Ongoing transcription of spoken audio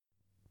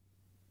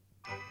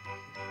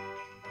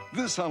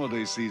This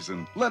holiday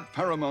season, let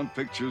Paramount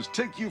Pictures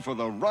take you for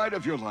the ride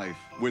of your life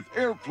with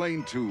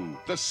Airplane 2,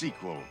 the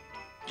sequel.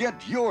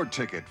 Get your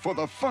ticket for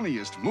the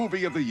funniest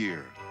movie of the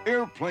year.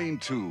 Airplane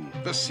 2,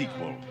 the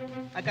sequel.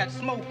 I got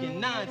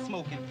smoking,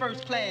 non-smoking,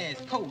 first class,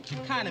 coach,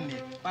 economy,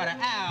 by the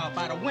aisle,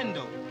 by the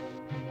window.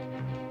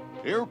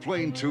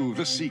 Airplane 2,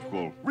 the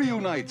sequel,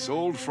 reunites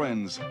old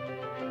friends.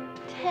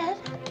 Ted,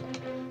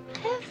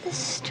 I have the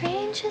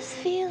strangest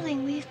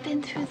feeling we've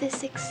been through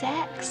this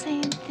exact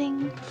same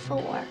thing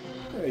before.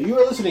 You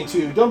are listening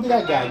to Don't Be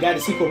That Guy, Guide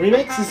to Sequel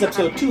Remakes. This is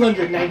episode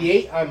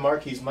 298. I'm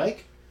Mark, he's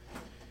Mike.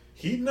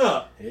 Heating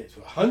up. It's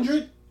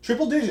 100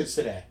 triple digits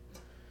today.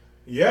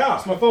 Yeah.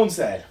 That's what my phone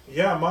said.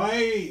 Yeah,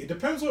 it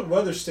depends what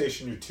weather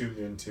station you're tuned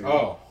into.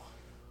 Oh.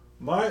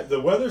 The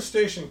weather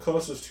station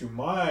closest to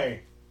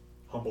my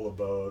humble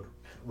abode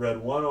read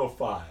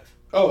 105.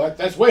 Oh,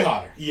 that's way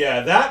hotter.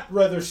 Yeah, that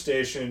weather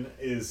station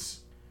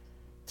is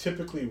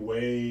typically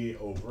way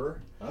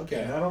over.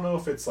 Okay. And I don't know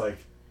if it's like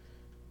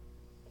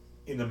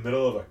in the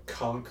middle of a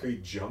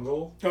concrete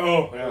jungle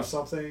or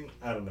something.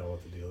 I don't know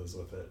what the deal is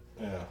with it.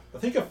 Yeah. I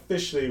think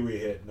officially we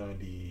hit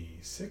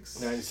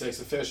 96. 96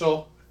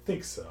 official. I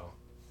think so.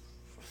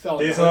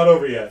 Day's not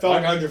over yet. Felt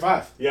like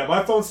 105. Yeah,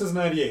 my phone says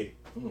 98.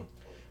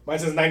 Mine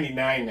says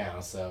 99 now,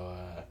 so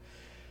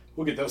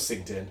we'll get those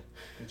synced in.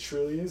 It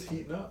truly is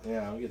heating up.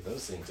 Yeah, we'll get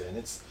those synced in.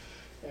 It's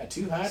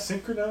too hot.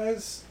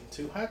 Synchronize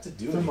Too hot to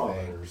do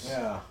thermometers.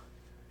 anything. Yeah.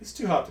 It's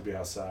too hot to be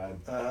outside.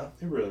 Uh-huh.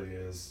 It really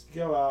is.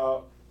 You go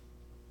out.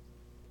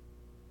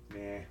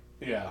 Nah.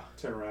 Yeah.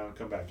 Turn around,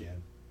 come back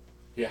in.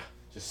 Yeah.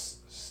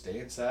 Just stay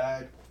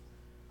inside.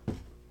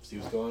 See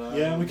what's going on.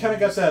 Yeah, and we kind of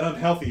got that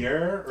unhealthy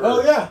air.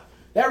 Oh, yeah.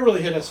 That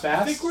really hit us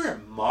fast. I think we're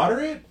at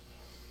moderate.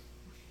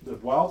 The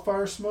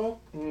wildfire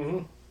smoke.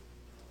 Mm-hmm.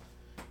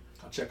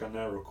 I'll check on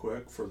that real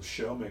quick for the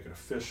show, make it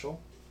official.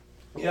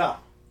 Yeah.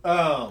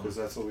 Because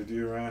that's what we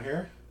do around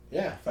here.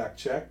 Yeah. Fact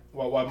check.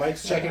 Well, while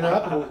Mike's checking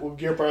up, we'll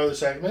gear up our other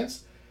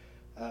segments.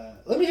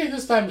 Let me take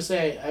this time to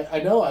say, I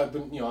know I've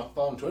been,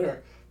 following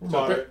Twitter.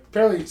 So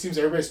apparently it seems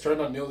everybody's turned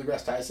on Neil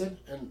deGrasse Tyson.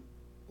 And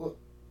well,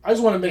 I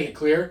just want to make it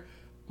clear,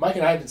 Mike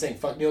and I have been saying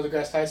fuck Neil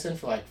deGrasse Tyson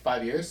for like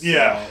 5 years.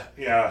 Yeah, so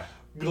yeah.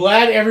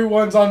 Glad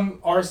everyone's on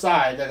our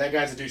side that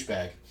guy's a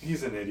douchebag.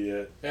 He's an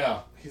idiot.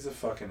 Yeah. He's a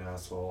fucking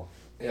asshole.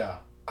 Yeah.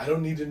 I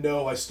don't need to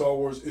know why Star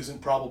Wars isn't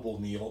probable,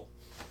 Neil.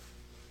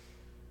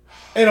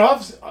 And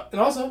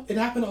also, it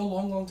happened a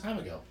long, long time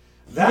ago.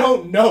 You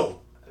don't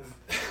know.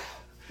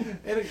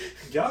 In a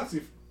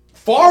galaxy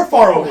Far,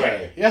 far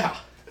away. Yeah.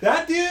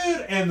 That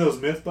dude and those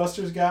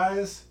Mythbusters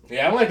guys.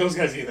 Yeah, I don't like those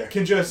guys either.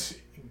 Can just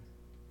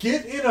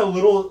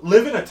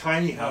live in a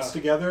tiny house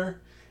together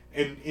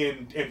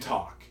and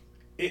talk.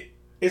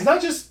 It's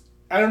not just,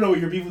 I don't know what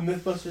your beef with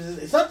Mythbusters is.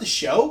 It's not the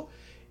show.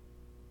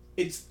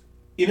 It's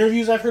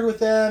interviews I've heard with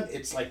them.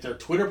 It's like their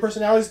Twitter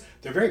personalities.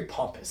 They're very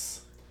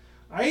pompous.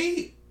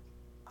 I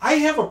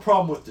have a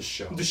problem with the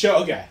show. The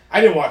show, okay.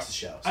 I didn't watch the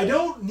show. So. I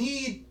don't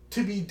need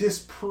to be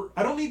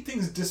I don't need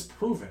things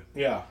disproven.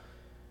 Yeah.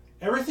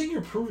 Everything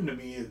you're proving to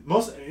me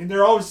and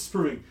they're always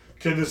proving,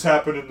 can this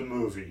happen in the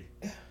movie?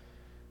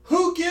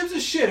 Who gives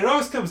a shit? It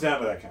always comes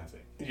down to that kind of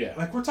thing. Yeah.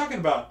 Like, we're talking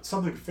about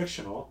something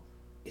fictional.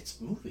 It's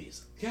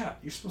movies. Yeah,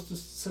 you're supposed to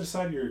set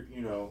aside your,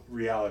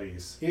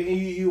 realities.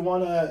 You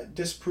want to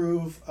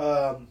disprove,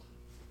 I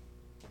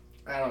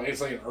don't know, it's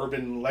like an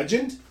urban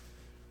legend?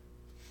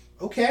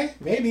 Okay,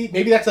 maybe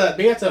that's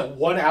a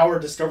 1 hour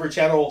Discovery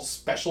Channel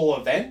special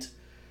event.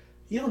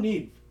 You don't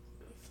need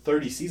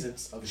 30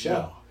 seasons of a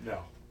show.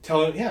 No.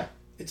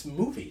 It's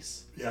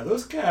movies. Yeah,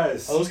 those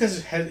guys. Oh, those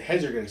guys'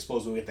 heads are gonna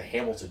explode when we get the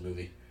Hamilton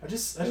movie. I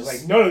just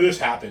like, none of this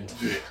happened.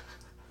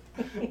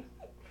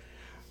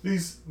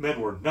 These men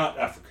were not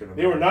African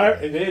American. They were not.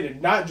 They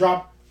did not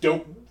drop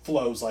dope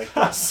flows like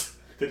this.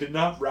 They did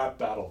not rap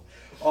battle.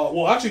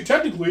 Well, actually,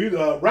 technically,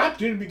 rap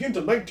didn't begin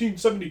until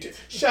 1972.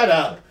 Shut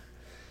up.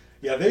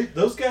 Yeah,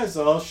 those guys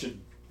all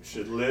should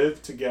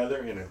live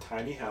together in a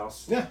tiny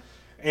house. Yeah.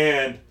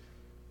 And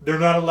they're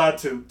not allowed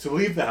to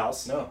leave the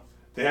house. No.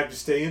 They have to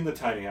stay in the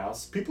tiny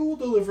house. People will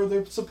deliver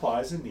their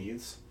supplies and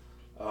needs.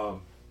 I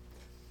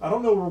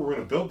don't know where we're going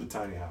to build the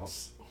tiny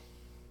house.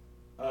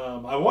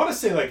 I want to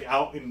say like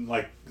out in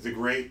like the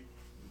great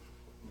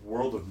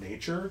world of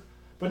nature.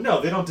 But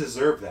no, they don't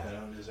deserve that. They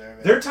don't deserve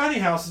it. Their tiny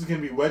house is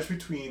going to be wedged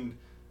between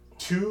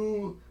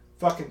two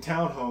fucking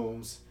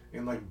townhomes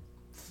in like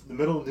the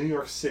middle of New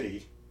York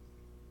City.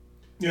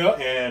 Yeah.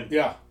 And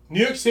yeah.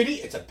 New York City,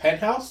 it's a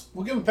penthouse.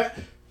 We'll give them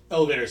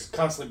elevator's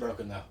constantly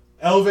broken though.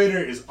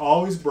 Elevator is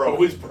always broke.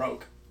 Always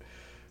broke.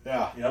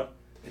 Yeah. Yep.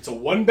 It's a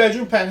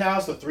 1-bedroom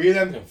penthouse. The 3 of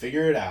them can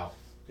figure it out.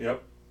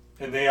 Yep.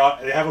 And they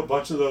have a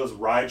bunch of those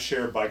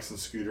rideshare bikes and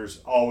scooters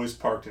always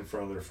parked in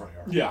front of their front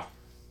yard. Yeah.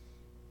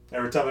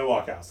 Every time they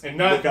walk out. And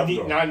not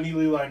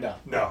neatly lined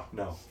up. No.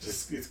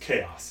 It's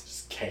chaos.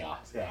 Just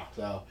chaos. Yeah.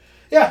 So,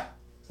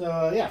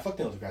 yeah. Fuck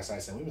Neil deGrasse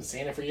Tyson. We've been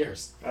saying it for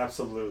years.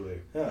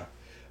 Absolutely.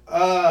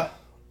 Yeah.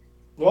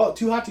 Well,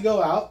 too hot to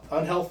go out.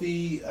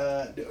 Unhealthy.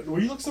 Were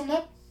you looking something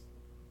up?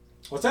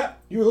 What's that?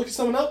 You were looking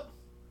something up?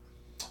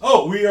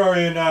 Oh, we are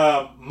in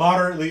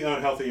moderately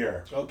unhealthy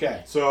air.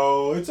 Okay.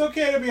 So it's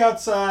okay to be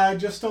outside.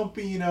 Just don't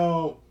be,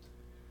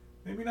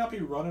 maybe not be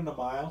running a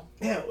mile.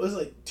 Yeah, it was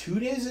like 2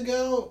 days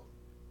ago.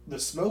 The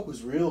smoke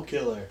was real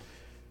killer.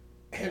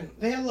 And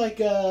they had like,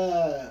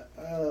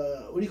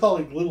 what do you call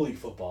it, Little League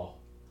football?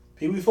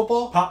 Pee Wee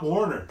football? Pop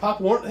Warner.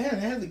 Pop Warner. Yeah,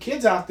 they had the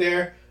kids out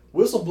there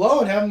whistle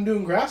blowing, have them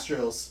doing grass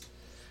drills.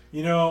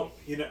 When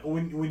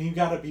you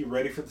got to be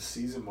ready for the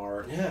season,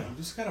 Mark. Yeah. You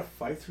just got to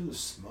fight through the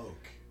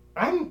smoke.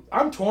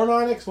 I'm torn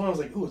on it because one I was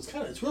like, ooh,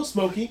 it's real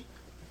smoky.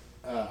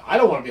 I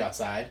don't want to be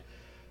outside,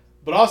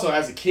 but also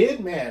as a kid,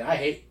 man, I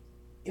hate,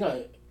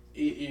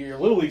 your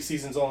little league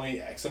season's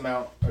only X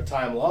amount of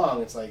time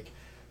long. It's like,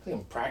 I think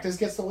when practice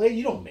gets delayed,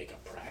 you don't make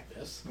a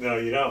practice. No,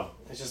 you don't.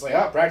 It's just like,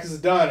 practice is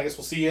done. I guess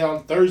we'll see you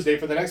on Thursday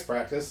for the next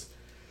practice.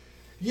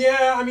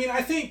 Yeah, I mean,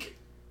 I think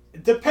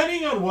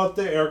depending on what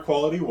the air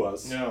quality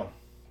was, No.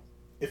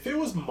 if it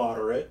was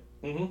moderate.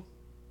 Mm-hmm.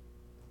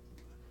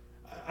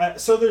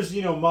 So there's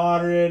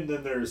moderate, and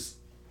then there's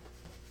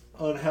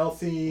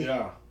unhealthy.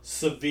 Yeah.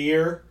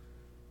 Severe.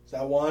 Is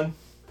that one?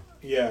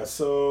 Yeah.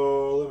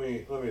 So let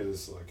me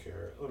just look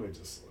here.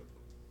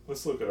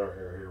 Let's look at our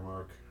air here,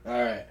 Mark. All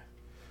right.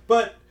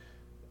 But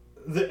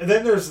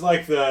then there's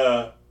like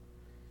so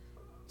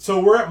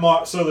we're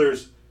at so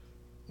there's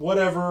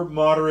whatever,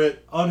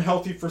 moderate,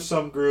 unhealthy for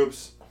some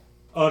groups,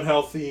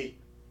 unhealthy,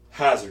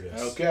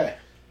 hazardous. Okay.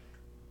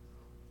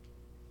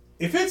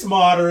 If it's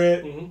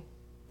moderate. Mm-hmm.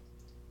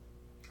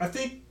 I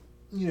think,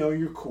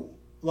 you're cool.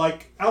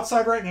 Like,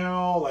 outside right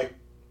now, like,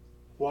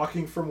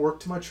 walking from work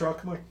to my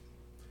truck, I'm like,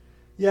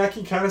 yeah, I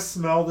can kind of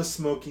smell the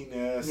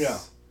smokiness. Yeah.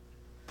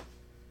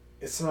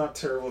 It's not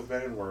terrible. It's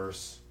been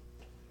worse.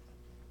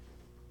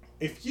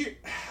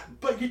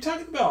 But you're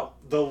talking about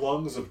the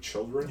lungs of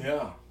children.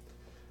 Yeah.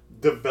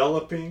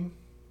 Developing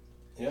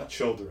Yeah.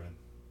 children.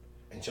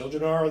 And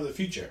children are the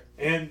future.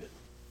 And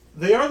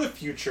they are the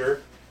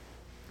future.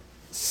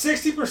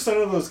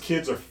 60% of those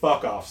kids are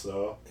fuck-offs,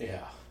 though.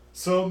 Yeah.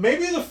 So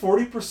maybe the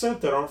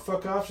 40% that aren't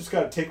fuck-offs just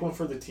got to take one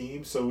for the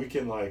team so we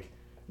can,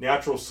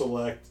 natural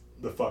select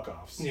the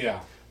fuck-offs.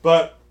 Yeah.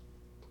 But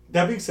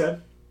that being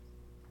said,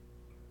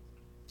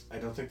 I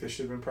don't think they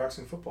should have been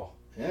practicing football.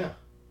 Yeah.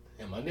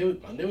 Yeah,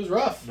 Monday was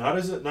rough. Not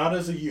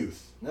as a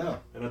youth. No.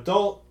 An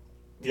adult,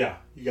 yeah,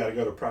 you got to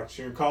go to practice.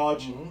 You're in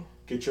college, Mm-hmm.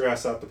 get your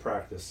ass out to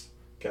practice.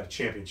 Got a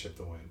championship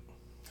to win.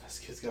 Those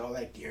kids got all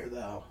that gear,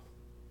 though.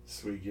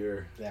 Sweet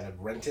gear. They had to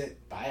rent it,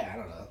 buy it, I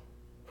don't know.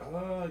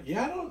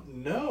 Yeah, I don't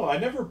know. I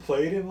never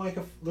played in a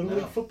little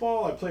league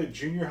football. I played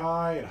junior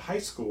high and high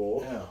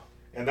school,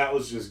 and that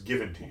was just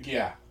given to you.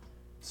 Yeah.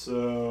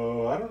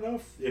 So I don't know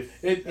if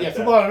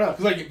football. I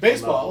don't know because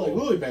baseball,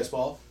 Little League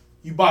baseball,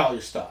 you buy all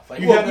your stuff.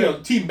 Like you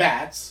have team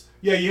bats.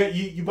 Yeah,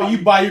 you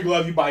buy your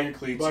glove, you buy your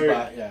cleats,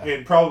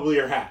 and probably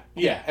your hat.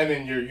 Yeah, and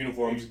then your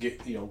uniforms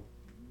get you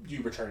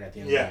return at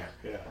the end of the year.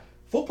 Yeah.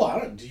 Football, I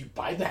don't know. Do you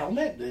buy the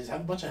helmet? Do they have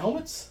a bunch of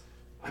helmets?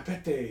 I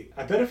bet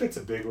if it's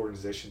a big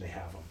organization, they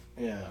have them.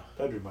 Yeah.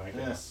 That'd be my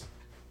guess.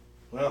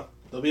 Well,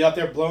 they'll be out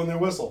there blowing their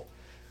whistle.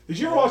 Did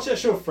you ever watch that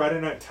show,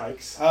 Friday Night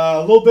Tykes? A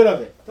little bit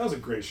of it. That was a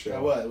great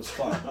show. It was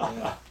fun.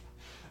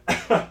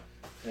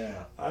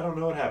 Yeah. I don't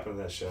know what happened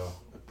to that show.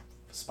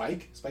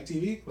 Spike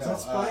TV? Was that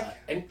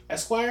Spike?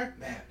 Esquire?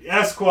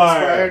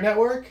 Esquire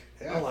Network?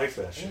 Yeah. I like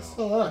that show. It's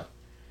still on.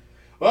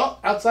 Well,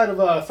 outside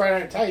of Friday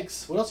Night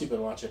Tykes, what else have you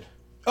been watching?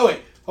 Oh,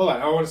 wait. Hold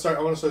on. I want to start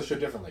the show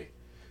differently.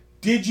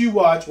 Did you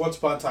watch Once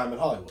Upon a Time in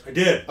Hollywood? I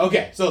did.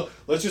 Okay, so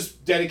let's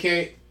just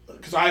dedicate,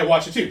 because I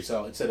watched it too,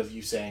 so instead of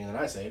you saying and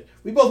then I say it,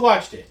 we both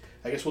watched it.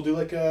 I guess we'll do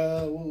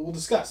we'll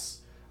discuss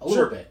a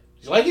little bit.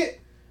 Did you like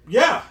it?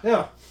 Yeah.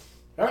 Yeah.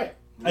 All right.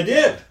 I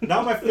did.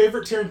 Not my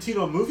favorite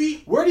Tarantino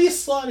movie. Where do you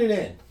slot it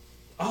in?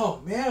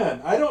 Oh,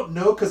 man. I don't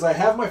know, because I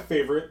have my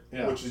favorite,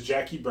 Yeah. which is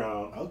Jackie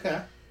Brown.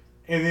 Okay.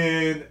 And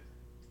then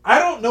I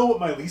don't know what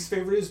my least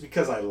favorite is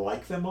because I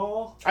like them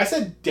all. I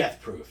said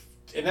Death Proof.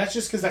 And that's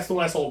just because that's the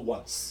one I sold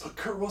once. But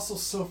Kurt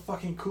Russell's so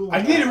fucking cool.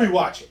 I need to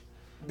rewatch it.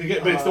 But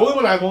it's the only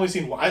one I've only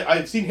seen.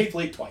 I've seen Hateful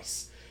Eight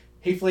twice.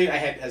 Hateful Eight I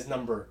had as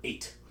number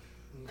 8.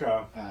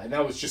 Okay. And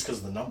that was just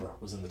because the number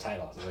was in the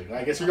title. I was like,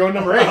 I guess we're going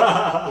number 8.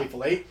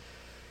 Hateful Eight.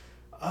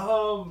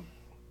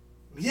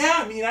 Yeah,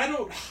 I mean,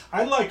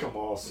 I like them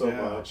all so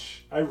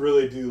much. I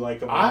really do like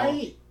them all.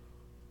 I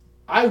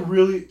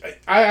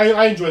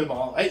enjoy them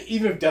all.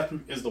 Even if Death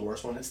Proof is the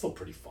worst one, it's still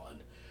pretty fun.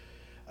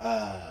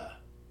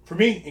 For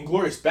me,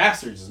 Inglourious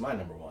Bastards is my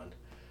number 1.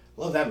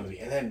 Love that movie.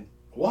 And then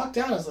walked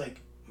down, I was like,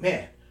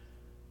 man,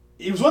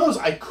 it was one of those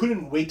I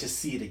couldn't wait to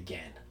see it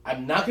again.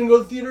 I'm not going to go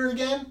to the theater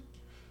again,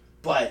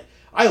 but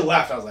I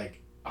laughed. I was like,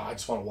 I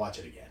just want to watch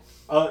it again.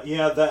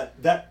 Yeah,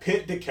 that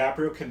Pitt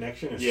DiCaprio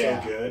connection is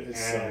so good.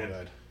 It's so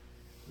good.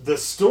 The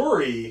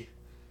story,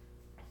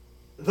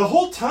 the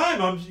whole time,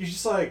 you're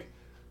just like,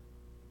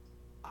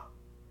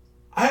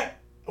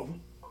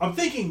 I'm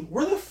thinking,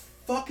 where the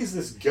fuck is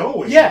this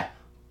going? Yeah.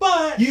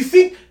 But You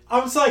think... I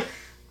was like,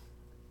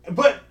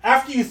 but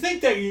after you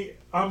think that,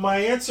 my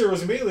answer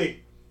was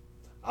immediately,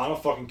 I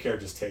don't fucking care,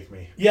 just take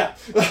me. Yeah.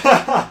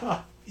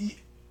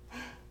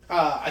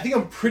 I think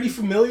I'm pretty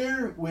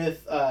familiar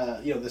with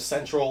the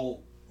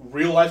central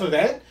real life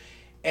event,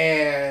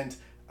 and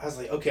I was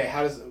like, okay,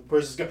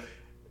 where's this go?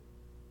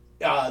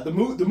 The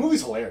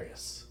movie's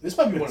hilarious. This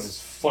might be one of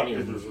his funnier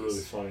It movies. was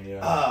really funny,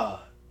 yeah.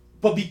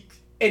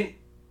 And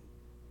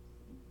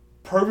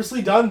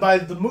purposely done by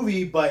the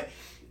movie, but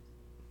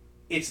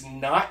it's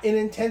not an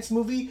intense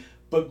movie.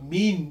 But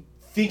me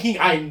thinking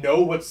I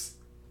know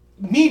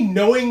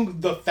knowing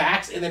the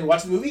facts and then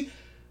watching the movie,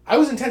 I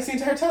was intense the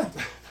entire time.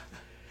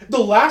 The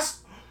last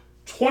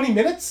 20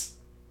 minutes,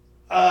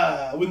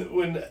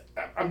 when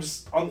I'm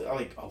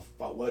like, oh,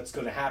 what's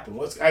going to happen?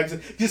 I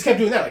just kept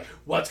doing that, like,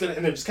 what's going to,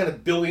 and they're just kind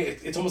of building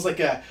it. It's almost like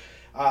a,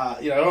 I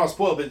don't want to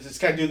spoil it, but just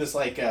kind of doing this,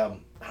 like, I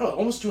don't know,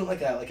 almost doing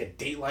like a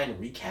Dateline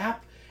recap,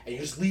 and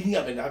you're just leading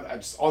up, and I'm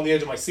just on the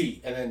edge of my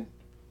seat, and then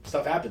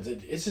stuff happens.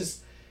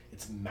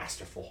 It's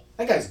masterful.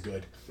 That guy's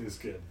good. He's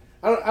good.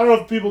 I don't know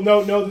if people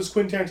know this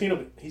Quentin Tarantino,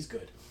 but he's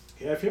good.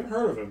 Yeah, if you haven't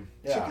heard of him,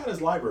 check out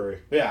his library.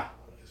 Yeah.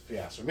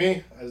 Yeah, for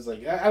me, I was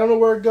like, I don't know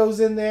where it goes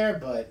in there,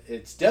 but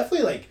it's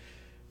definitely like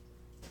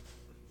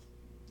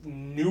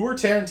newer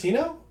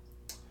Tarantino.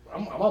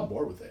 I'm on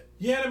board with it.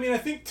 Yeah, I mean, I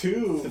think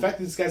too, The fact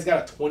that this guy's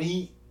got a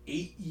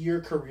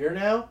 28-year career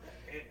now,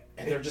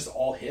 and they're just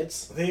all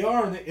hits. they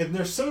are, and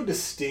they're so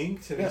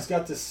distinct, and Yeah. he's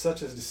got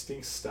such a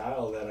distinct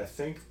style that I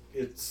think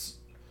it's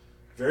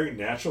very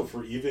natural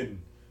for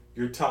even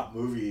your top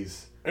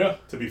movies Yeah.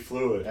 to be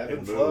fluid Ebb and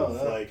and move. flow,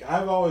 yeah. Like,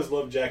 I've always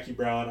loved Jackie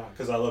Brown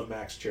because I love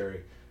Max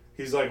Cherry.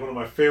 He's like one of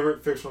my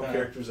favorite fictional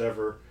characters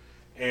ever,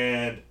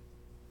 and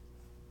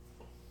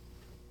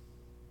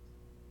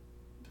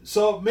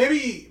so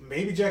maybe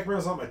Jackie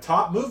Brown's not my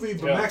top movie,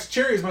 but Max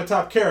Cherry is my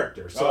top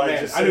character. So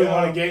I didn't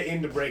want to get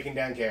into breaking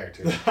down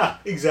characters.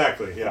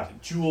 Exactly, yeah.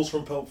 Jules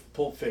from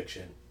Pulp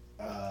Fiction,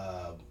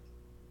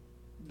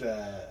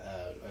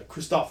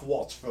 Christoph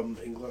Waltz from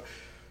England.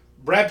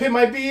 Brad Pitt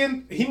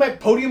he might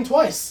podium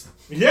twice.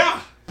 Yeah.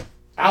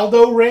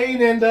 Aldo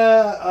Rain and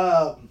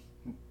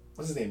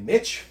what's his name?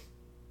 Mitch.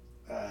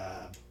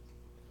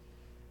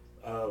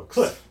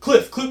 Cliff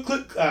Booth.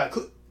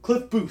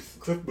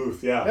 Cliff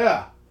Booth, yeah.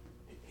 Yeah,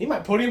 he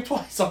might podium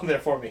twice on there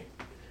for me.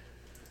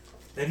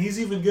 And he's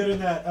even good in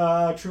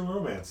that True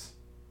Romance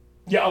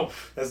Yeah. Oh,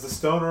 as the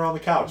stoner on the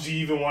couch. do you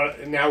even want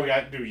to? Now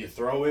do you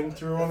throw in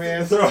True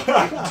Romance? Throw-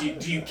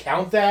 do you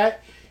count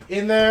that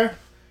in there?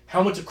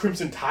 How much of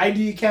Crimson Tide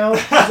do you count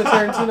as a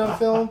Tarantino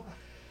film?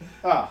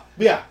 But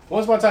yeah,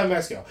 Once Upon a Time in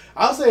Mexico.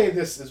 I'll say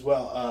this as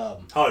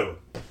well. Hollywood.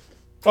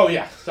 Oh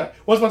yeah, sorry.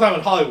 Once Upon a Time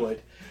in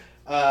Hollywood.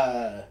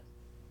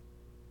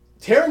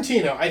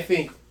 Tarantino, I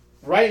think,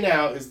 right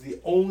now is the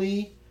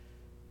only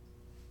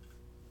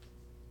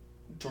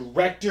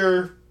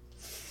director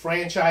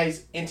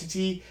franchise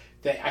entity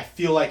that I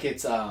feel like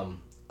it's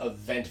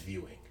event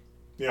viewing.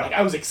 Yeah. Like,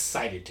 I was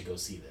excited to go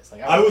see this.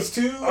 Like I was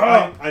too.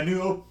 Oh. I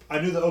knew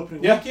the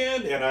opening Yeah.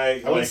 weekend, and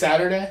I went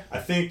Saturday. I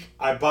think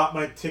I bought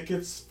my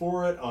tickets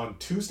for it on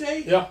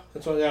Tuesday. Yeah,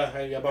 that's what. Yeah,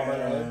 I bought mine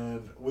earlier.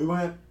 And we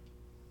went.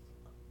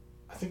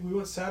 I think we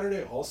went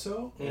Saturday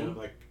also, Mm-hmm. and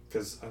like,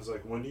 because I was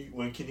like, when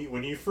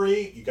you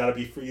free? You got to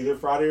be free either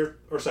Friday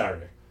or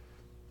Saturday,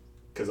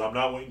 because I'm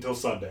not waiting until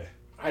Sunday.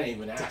 I didn't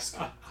even ask.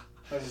 I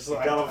was just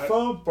like, Got on the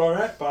phone, all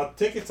right, bought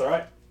the tickets, all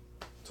right,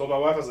 told my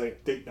wife, I was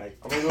like, date night.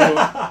 I'm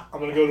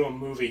gonna go to a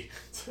movie.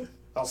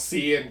 I'll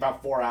see you in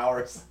about 4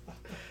 hours.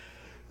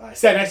 I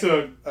sat next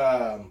to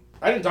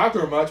I didn't talk to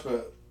her much,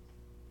 but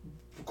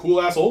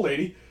cool ass old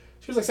lady.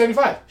 She was like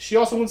 75. She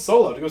also went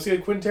solo to go see a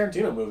Quentin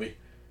Tarantino movie.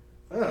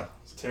 Oh.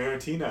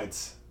 Tarantino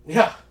nights.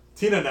 Yeah.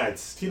 Tino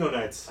nights.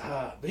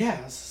 But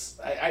yeah,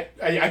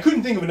 I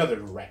couldn't think of another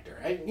director.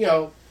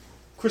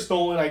 Chris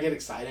Nolan, I get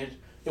excited.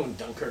 When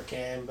Dunkirk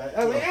came, but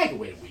I could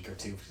wait a week or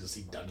two to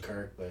see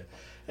Dunkirk. But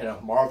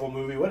Marvel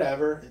movie,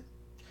 whatever.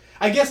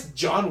 I guess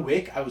John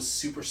Wick. I was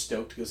super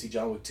stoked to go see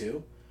John Wick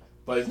 2,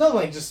 but it's not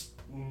like just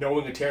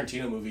knowing a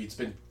Tarantino movie. It's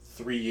been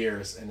 3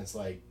 years, and it's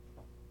like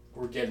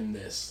we're getting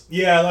this.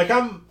 Yeah, like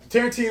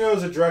Tarantino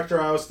is a director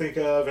I always think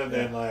of, and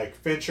then like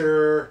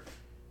Fincher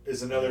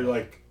is another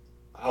like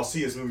I'll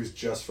see his movies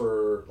just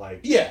for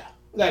like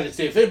that is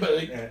David.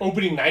 But Yeah.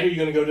 opening night, are you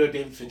gonna go to a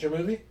David Fincher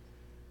movie?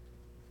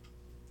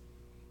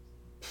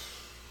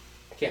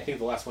 I can't think of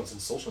the last one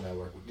since Social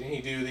Network. Didn't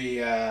he do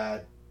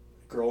the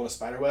Girl in a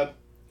Spiderweb?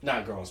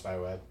 Not Girl in a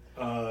Spiderweb.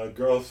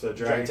 Girl with the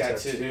Dragon Dragon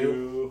Tattoo.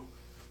 Tattoo.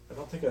 I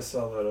don't think I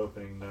saw that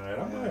opening night.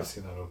 I might Yeah. have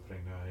seen that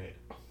opening night.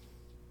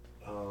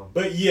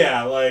 But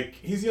yeah, like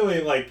he's the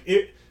only like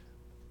it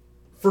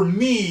for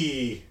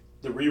me.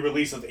 The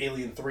re-release of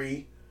Alien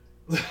 3.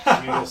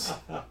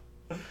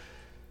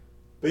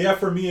 But yeah,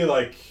 for me,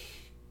 like,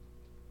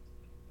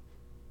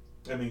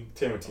 I mean,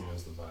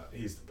 Tarantino's the best.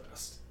 He's the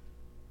best.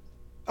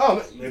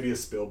 Oh, Maybe a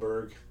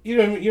Spielberg. you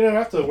don't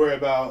have to worry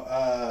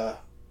about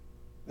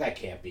that.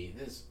 Can't be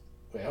this.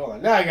 Wait, hold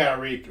on. Now I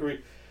gotta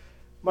read.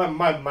 My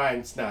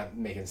mind's not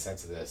making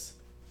sense of this.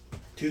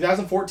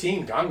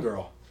 2014, Gone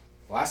Girl,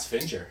 last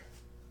Fincher.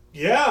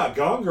 Yeah,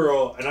 Gone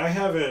Girl, and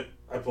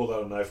I pulled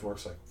out a knife mark,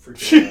 so I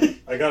freaking out.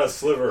 I got a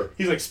sliver.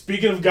 He's like,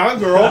 speaking of Gone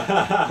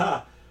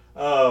Girl.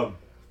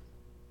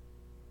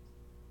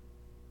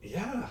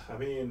 Yeah, I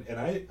mean, and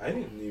I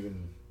didn't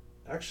even...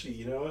 Actually,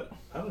 you know what?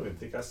 I don't even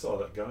think I saw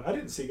that Gun... I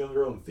didn't see Gun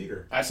Girl in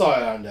theater. I saw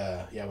it on,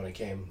 when it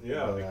came.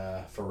 Yeah.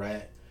 On, for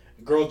rent.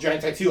 Girl with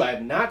Giant Tattoo, I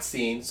have not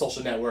seen.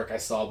 Social Network I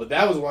saw, but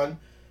that was one.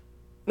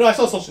 No, I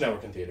saw Social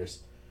Network in theaters.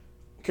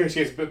 Curious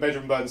Case,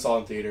 Benjamin Button saw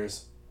in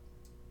theaters.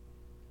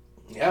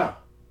 Yeah.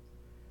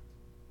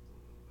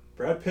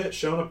 Brad Pitt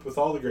showing up with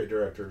all the great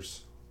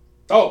directors.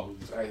 Oh,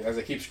 as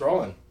I keep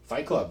scrolling,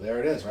 Fight Club. There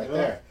it is, right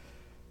there.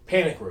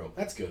 Panic Room.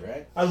 That's good,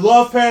 right? I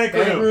love Panic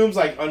Room. Panic Room's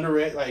like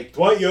underrated. Like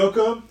Dwight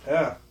Yoakam.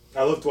 Yeah.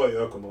 I love Dwight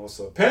Yoakam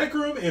also. Panic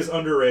Room is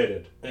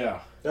underrated. Yeah.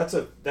 That's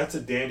a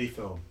dandy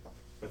film.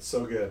 It's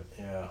so good.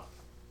 Yeah.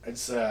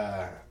 It's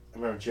I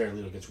remember Jared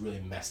Leto gets really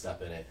messed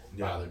up in it.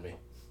 Yeah. Bothered me.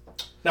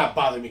 Not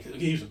bothered me because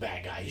he was a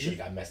bad guy. He should have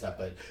got messed up,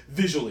 but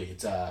visually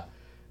it's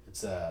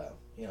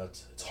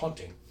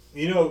haunting.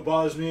 You know what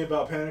bothers me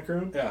about Panic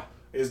Room? Yeah.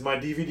 Is my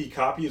DVD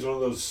copy is one of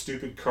those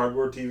stupid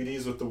cardboard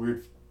DVDs with the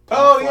weird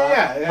Oh flap,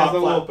 yeah. It has pop the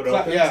flap, little but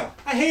opens. yeah.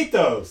 I hate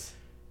those.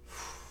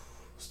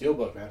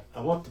 Steelbook, man.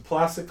 I want the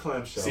plastic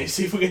clamshell.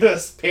 See if we get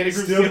a Panic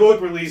Room Steelbook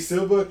Steelbook release.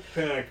 Steelbook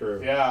Panic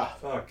Room. Yeah.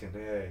 Fucking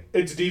A.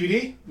 It's a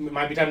DVD. It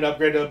might be time to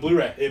upgrade to a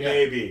Blu-ray. It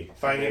may be.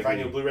 Find you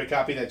a Blu-ray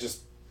copy that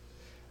just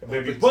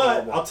Maybe.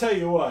 But I'll tell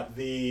you what,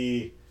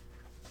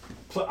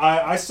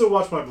 I still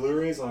watch my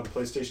Blu-rays on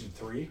PlayStation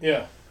 3.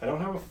 Yeah. I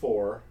don't have a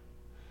 4.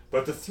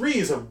 But the 3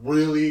 is a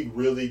really,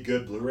 really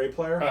good Blu-ray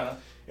player. Uh-huh.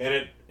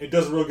 And it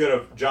does a real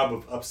good job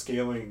of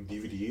upscaling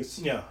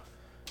DVDs. Yeah.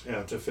 You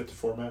know, to fit the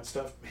format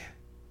stuff. Man,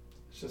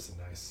 it's just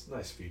a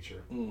nice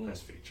feature. Mm-hmm. Nice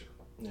feature.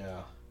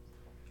 Yeah.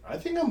 I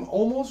think I'm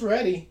almost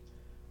ready.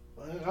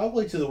 I'll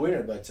wait to the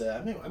winter, but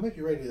I might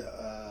be ready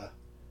to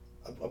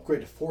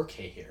upgrade to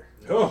 4K here.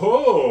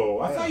 Oh,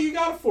 I thought you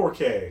got a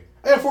 4K.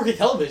 I got a 4K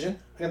television.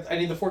 I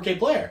need the 4K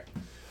player.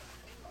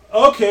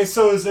 Okay,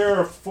 so is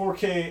there a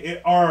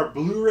 4K? Are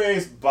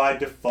Blu-rays by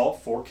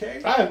default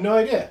 4K? I have no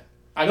idea.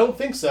 I don't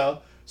think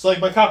so. So, like,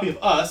 my copy of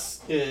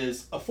Us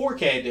is a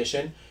 4K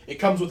edition. It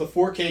comes with a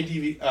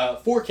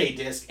 4K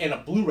disc and a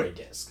Blu-ray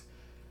disc.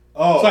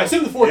 Oh, So I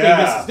assume the 4K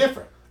disc is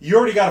different. You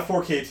already got a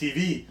 4K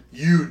TV.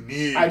 You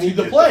need. I need to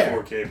the get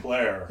player. The 4K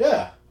player.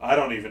 Yeah. I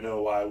don't even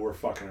know why we're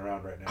fucking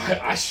around right now.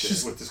 I should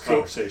just with this go-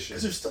 conversation.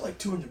 Because they're still like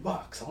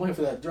 $200. I'm waiting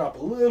for that to drop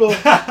a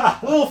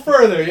little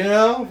further, you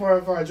know,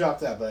 before I drop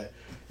that. But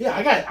yeah,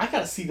 I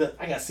gotta see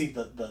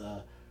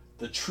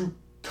the true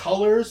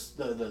colors,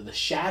 the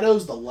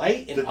shadows, the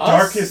light, and The Us.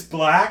 darkest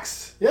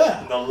blacks.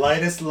 Yeah, And the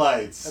lightest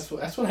lights.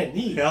 that's what I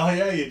need. Hell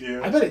yeah, you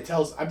do. I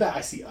bet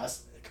I see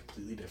Us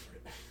completely different.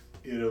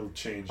 It'll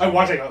change. I you.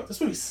 watch it. I go,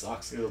 this movie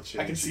sucks. It'll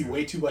change I can see you.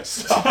 way too much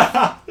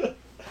stuff.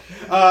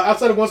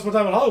 Outside of Once Upon a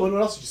Time in Hollywood,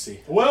 what else did you see?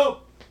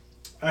 Well,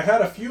 I had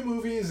a few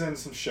movies and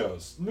some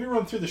shows. Let me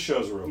run through the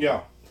shows real quick.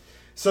 Yeah.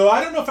 So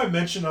I don't know if I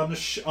mentioned on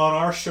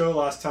our show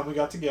last time we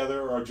got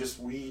together, or just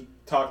we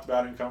talked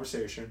about it in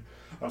conversation.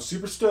 I'm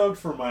super stoked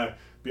for my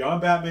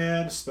Beyond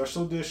Batman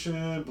Special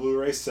Edition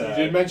Blu-ray set.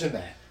 You did mention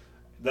that.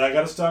 That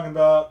got us talking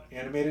about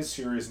animated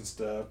series and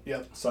stuff.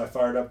 Yep. So I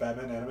fired up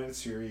Batman animated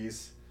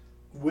series.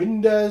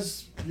 When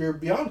does your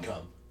Beyond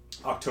come?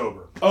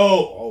 October.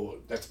 Oh,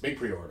 that's big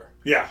pre-order.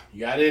 Yeah.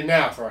 You got it in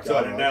now for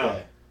October. Got it now.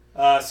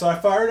 Okay. So I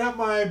fired up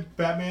my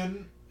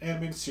Batman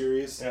animated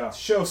series. Yeah. The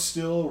show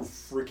still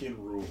freaking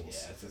rules.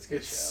 Yeah, it's a good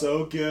It's show.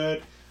 so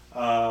good.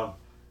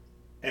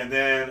 And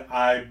then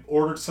I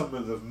ordered some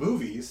of the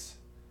movies,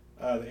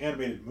 the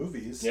animated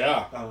movies.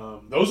 Yeah.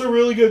 Um, Those are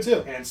really good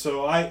too. and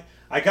so I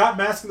got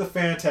Mask of the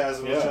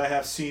Phantasm, which Yeah. I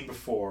have seen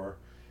before,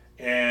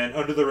 and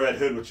Under the Red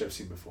Hood, which I've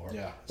seen before.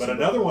 Yeah. But Seen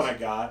another those. one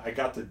I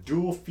got the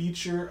dual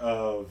feature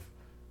of,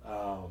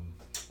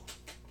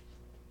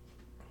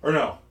 or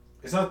no,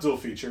 it's not dual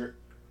feature.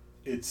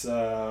 It's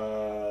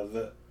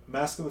the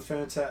Mask of the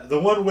Phantasm, the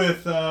one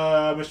with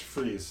Mr.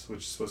 Freeze, which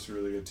is supposed to be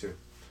really good too.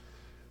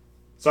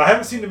 So I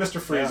haven't seen the Mr.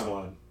 Freeze Yeah.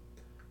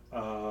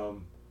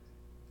 one.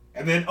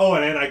 And then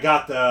I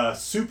got the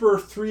super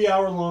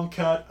 3-hour long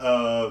cut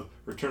of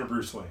Return of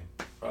Bruce Wayne.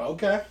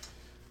 Okay.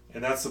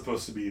 And that's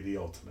supposed to be the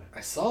ultimate.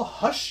 I saw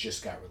Hush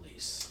just got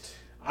released.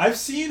 I've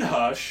seen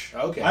Hush.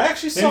 Okay. I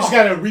actually They saw. just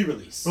got a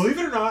re-release. Believe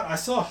it or not, I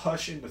saw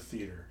Hush in the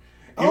theater.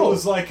 It Oh.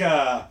 was like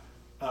a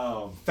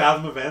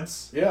Fathom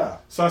Events. Yeah.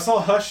 So I saw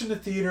Hush in the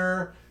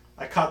theater.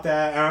 I caught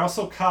that, and I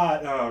also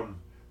caught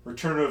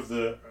Return of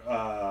the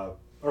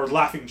or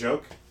Laughing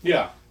Joke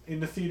Yeah. in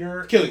the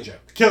theater. Killing Joke.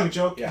 Killing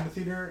Joke Yeah. in the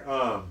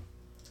theater.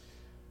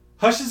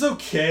 Hush is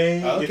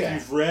okay. Okay. If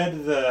you've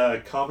read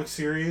the comic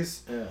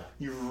series. Yeah.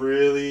 You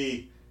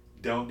really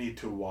don't need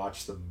to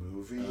watch the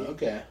movie.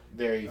 Okay.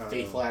 Very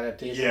faithful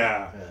adaptation.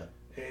 Yeah.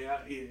 Yeah,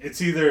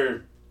 it's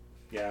either,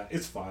 yeah,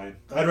 it's fine.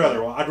 I'd Okay.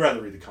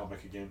 rather read the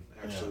comic again.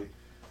 Actually,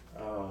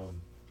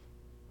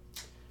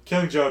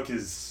 Killing Joke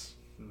is,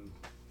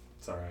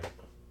 it's all right.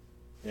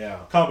 Yeah.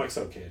 Comic's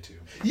okay too.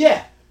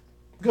 Yeah.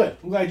 Good.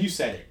 I'm glad you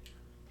said it.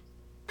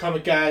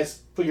 Comic guys,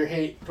 put your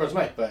hate towards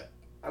Mike, but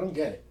I don't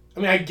get it. I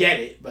mean, I get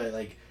it, but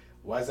like,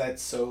 why is that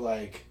so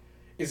like?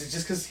 Is it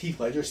just because Heath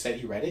Ledger said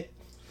he read it?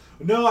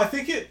 No, I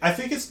think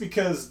it's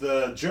because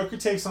the Joker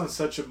takes on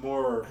such a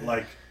more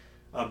like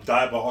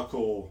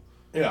diabolical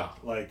Yeah.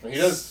 like He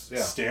does,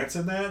 yeah. stance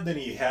in that than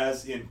he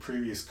has in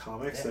previous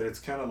comics. That it's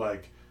kind of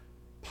like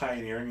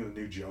pioneering the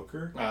new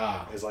Joker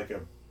is like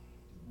a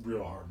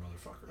real hard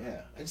motherfucker.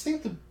 Yeah. I just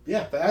think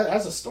but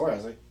as a story, I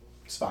was like,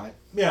 it's fine.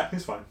 Yeah,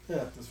 he's fine.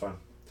 Yeah. It's fine.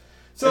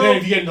 So and then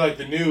if you get into like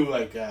the new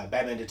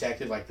Batman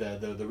Detective, like the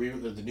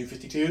new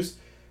 52s,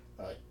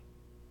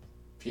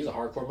 he's a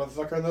hardcore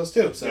motherfucker in those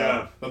too. So,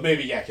 yeah. But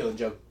maybe Killing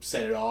Joke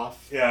set it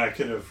off. Yeah, it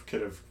could have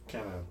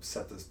kind of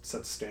set the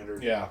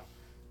standard. Yeah,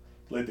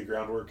 laid the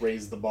groundwork,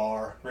 raised the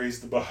bar.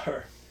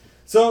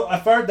 So I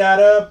fired that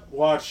up.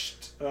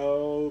 Watched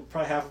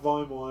probably half of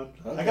Volume 1.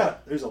 Okay.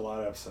 There's a lot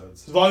of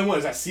episodes. So Volume 1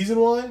 is that Season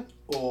 1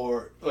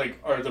 or like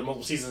are there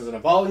multiple seasons in a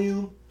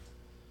volume?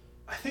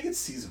 I think it's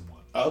Season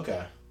 1.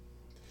 Okay.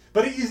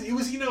 But it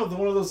was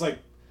one of those like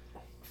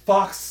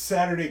Fox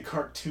Saturday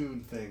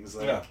cartoon things.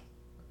 Like, yeah.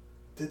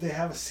 Did they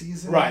have a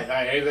season? Right.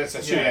 That's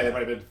true. Yeah, there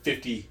might have been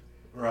 50.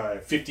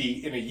 Right.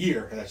 50 in a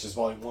year, and that's just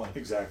Volume 1.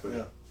 Exactly.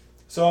 Yeah.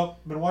 So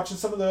I've been watching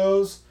some of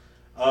those.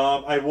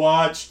 I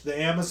watched the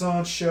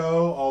Amazon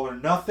show All or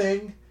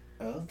Nothing,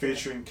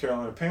 featuring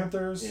Carolina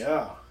Panthers.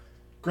 Yeah.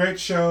 Great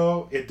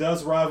show. It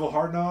does rival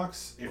Hard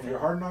Knocks. If you're a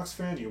Hard Knocks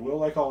fan, you will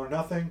like All or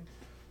Nothing.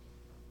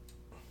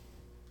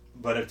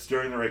 But it's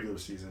during the regular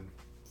season.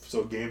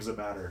 So games that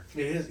matter.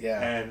 It is,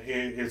 yeah. And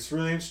it's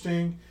really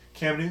interesting.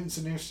 Cam Newton's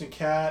an interesting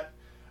cat.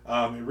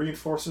 It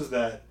reinforces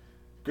that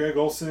Greg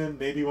Olson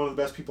may be one of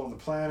the best people on the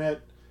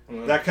planet.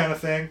 Mm-hmm. That kind of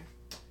thing.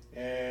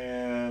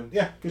 And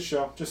yeah, good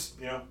show. Just,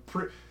 you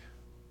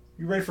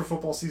ready for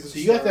football season? So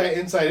you got that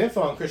inside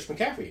info on Christian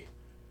McCaffrey.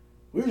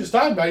 We were just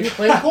talking about you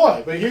playing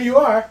coy, but here you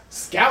are,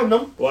 scouting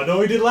them. Well, I know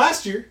we did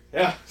last year.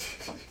 Yeah.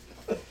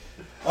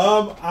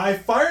 I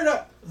fired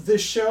up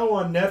this show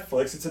on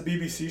Netflix. It's a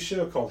BBC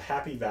show called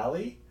Happy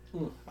Valley.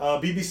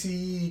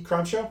 BBC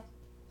crime show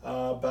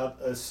about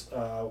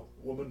a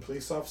woman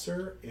police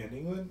officer in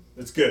England.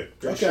 It's good.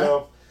 Great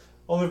show.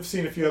 Only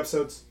seen a few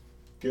episodes.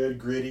 Good,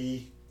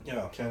 gritty,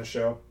 kind of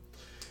show.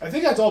 I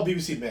think that's all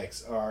BBC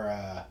makes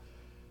are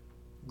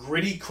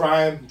gritty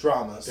crime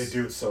dramas. They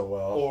do it so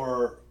well.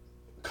 Or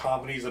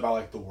comedies about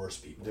like the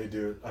worst people. They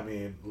do it. I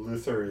mean,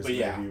 Luther is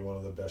maybe one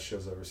of the best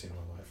shows I've ever seen in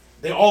my life.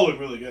 They all look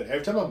really good.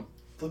 Every time I'm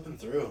flipping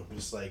through, I'm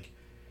just like,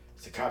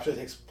 it's a cop show that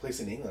takes place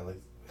in England.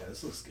 Like, yeah,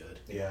 this looks good.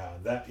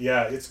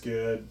 Yeah, it's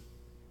good.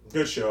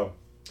 Good show.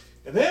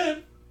 And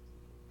then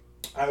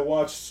I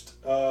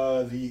watched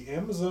the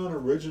Amazon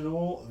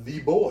original The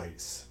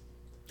Boys.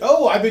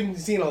 Oh, I've been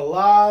seeing a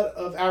lot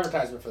of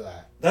advertisement for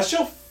that. That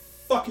show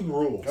fucking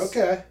rules.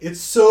 Okay.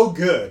 It's so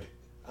good.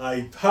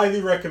 I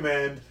highly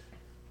recommend.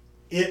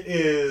 It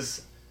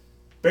is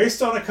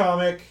based on a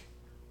comic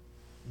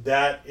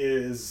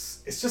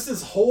it's just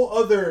this whole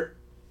other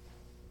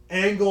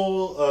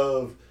angle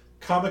of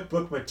comic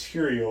book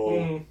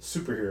material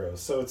superheroes.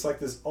 So it's like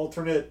this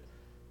alternate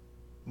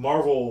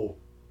Marvel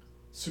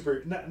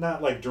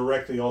not like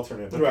directly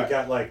alternate, but they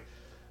got like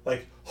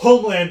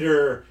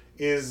Homelander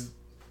is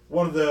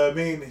one of the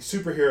main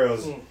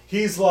superheroes.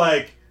 He's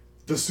like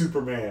the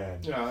Superman.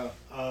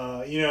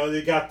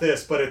 They got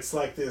this, but it's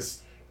like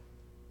this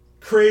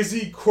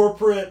crazy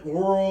corporate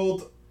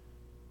world.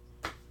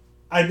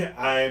 I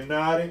have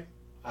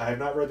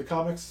not read the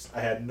comics. I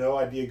had no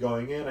idea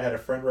going in. I had a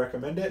friend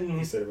recommend it.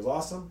 He said it was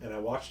awesome, and I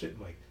watched it. And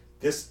like,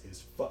 this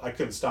is I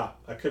couldn't stop.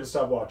 I couldn't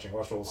stop watching. I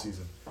watched the whole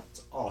season.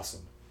 It's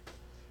awesome.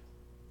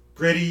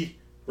 Gritty,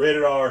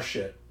 rated R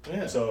shit.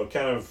 Yeah. So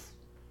kind of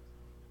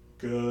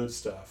good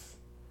stuff.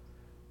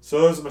 So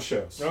those are my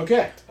shows.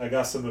 Okay. I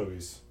got some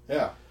movies.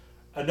 Yeah.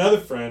 Another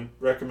friend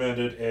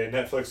recommended a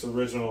Netflix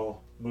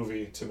original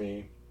movie to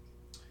me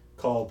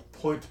called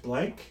Point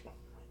Blank.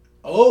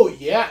 Oh,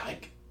 yeah.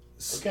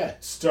 Okay.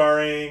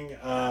 Starring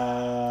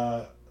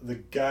the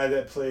guy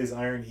that plays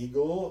Iron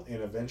Eagle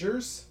in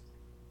Avengers.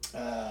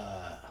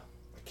 I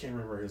can't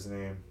remember his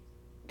name.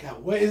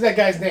 God, what is that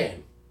guy's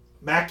name?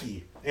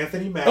 Mackie.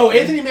 Anthony Mackie. Oh,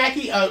 Anthony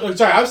Mackie?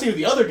 Sorry, I was thinking of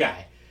the other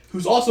guy,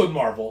 who's also in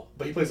Marvel,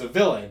 but he plays a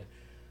villain.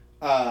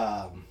 Is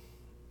a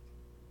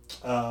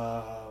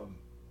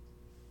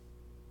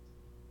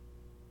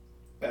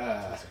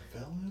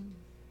villain?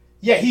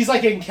 Yeah, he's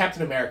like in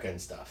Captain America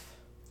and stuff.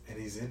 And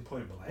he's in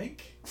Point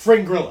Blank?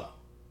 Frank Grillo.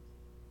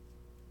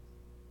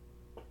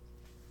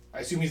 I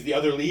assume he's the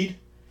other lead.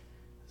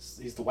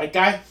 He's the white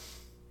guy.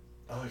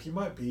 Oh, he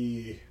might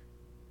be.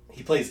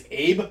 He plays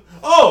Abe.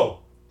 Oh!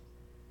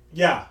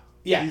 Yeah.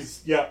 Yeah.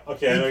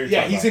 Okay, I know you're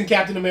talking he's about. in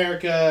Captain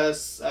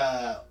America's,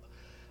 the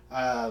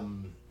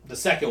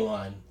second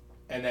one.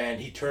 And then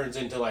he turns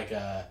into like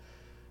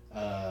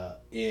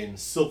in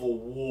Civil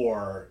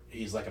War,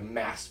 he's like a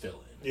masked villain.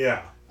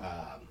 Yeah.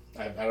 I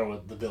don't know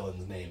what the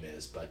villain's name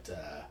is, but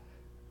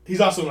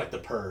he's also in like the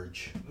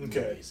Purge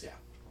movies.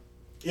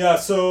 Yeah,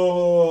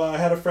 so I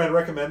had a friend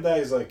recommend that.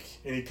 He's like,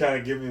 and he kind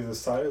of gave me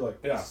this title, like,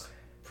 it's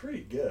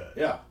pretty good.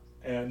 Yeah.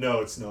 And no,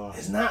 it's not.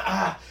 It's not.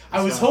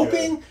 I was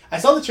hoping. Good. I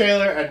saw the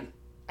trailer, and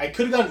I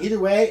could have gone either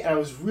way, and I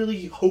was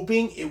really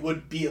hoping it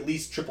would be at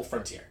least Triple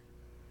Frontier.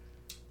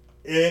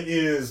 It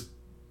is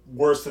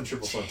worse than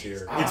Triple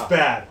Frontier. Ah. It's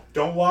bad.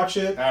 Don't watch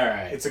it. All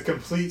right. It's a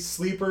complete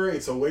sleeper.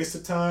 It's a waste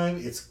of time.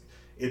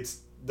 It's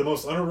the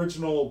most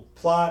unoriginal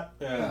plot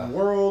in the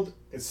world.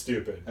 It's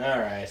stupid. All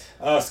right.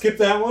 Skip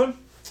that one.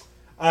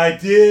 I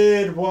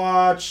did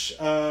watch.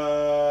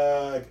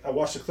 I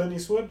watched the Clint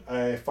Eastwood.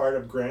 I fired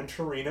up Gran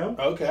Torino.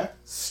 Okay.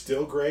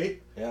 Still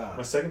great. Yeah.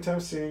 My second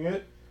time seeing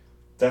it.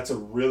 That's a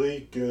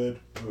really good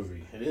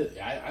movie. It is.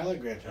 I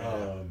like Gran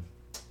Torino.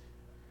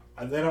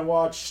 And then I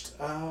watched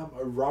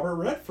Robert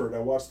Redford. I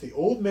watched The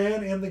Old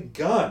Man and the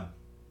Gun.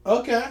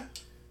 Okay.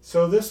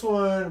 So this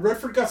one,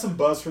 Redford got some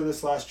buzz for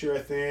this last year, I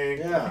think.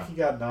 Yeah. I think he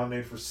got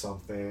nominated for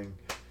something.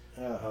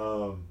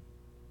 Yeah.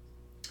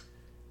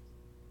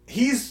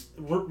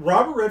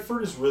 Robert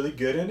Redford is really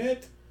good in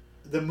it.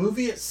 The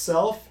movie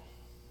itself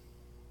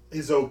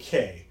is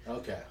okay.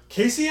 Okay.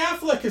 Casey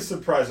Affleck is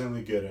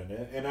surprisingly good in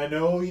it, and I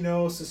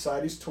know,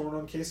 society's torn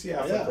on Casey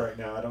Affleck right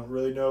now. I don't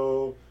really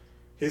know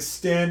his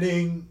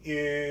standing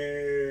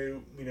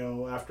in,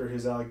 after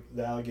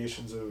the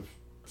allegations of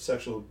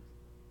sexual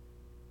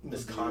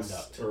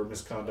Misconduct. or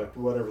misconduct,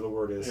 whatever the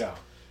word is. Yeah.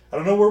 I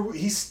don't know where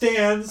he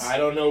stands. I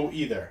don't know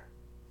either.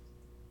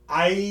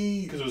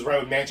 Because Because it was right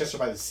with Manchester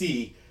by the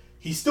Sea.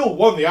 He still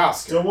won the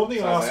Oscar. still won the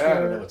So I was Oscar. like, I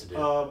don't know what to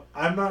do.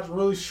 I'm not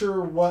really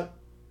sure what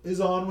is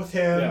on with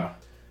him. Yeah.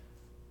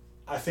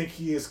 I think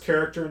his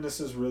character in this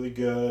is really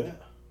good.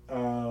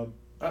 The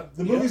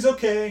The movie's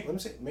okay. Let me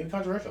say, maybe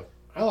controversial.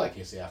 I like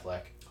Casey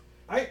Affleck.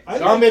 I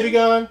Gone Baby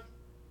Gone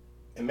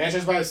and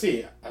Manchester by the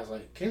Sea. I was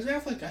like, Casey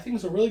Affleck, I think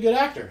he's a really good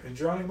actor. And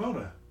Drowning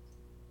Mona.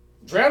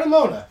 Drowning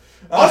Mona.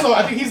 Also,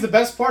 I think he's the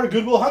best part of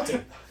Good Will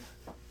Hunting.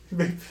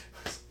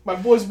 My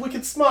boy's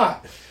wicked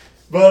smart.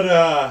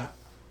 But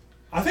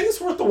I think it's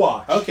worth the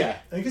watch. Okay.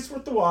 I think it's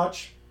worth the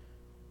watch.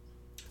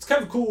 It's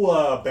kind of a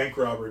cool bank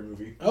robbery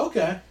movie.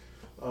 Okay.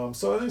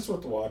 So I think it's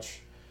worth the watch.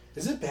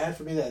 Is it bad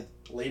for me that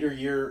later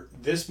year,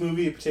 this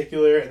movie in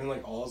particular, and then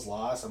like All Is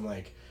Lost, I'm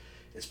like,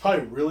 it's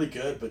probably really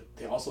good, but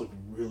they also look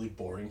really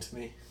boring to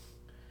me.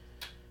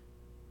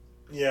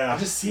 Yeah. I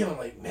just see him, I'm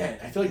like, man,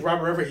 I feel like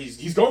Robert Redford,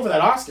 he's going for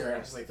that Oscar, and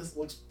I'm just like, this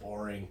looks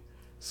boring.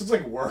 This looks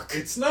like work.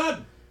 It's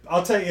not.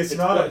 I'll tell you, it's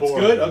not good. a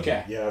boring. It's good? movie.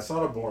 Okay. Yeah, it's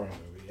not a boring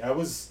movie. I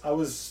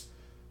was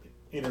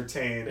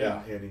entertained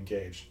and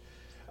engaged.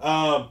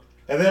 And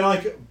then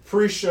like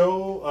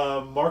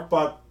pre-show, Mark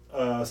bought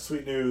a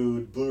sweet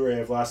new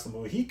Blu-ray of Last of the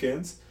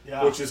Mohicans,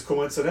 which is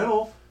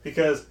coincidental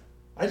because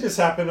I just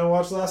happened to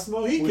watch Last of the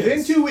Mohicans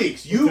Within 2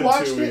 weeks, you Within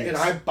watched 2 it, weeks. and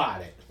I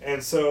bought it.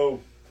 and so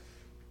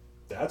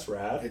that's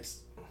rad. It's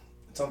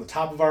on the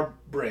top of our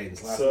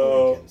brains. Last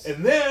So Mohicans.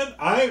 and then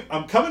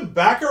I'm coming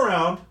back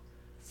around,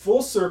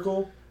 full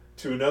circle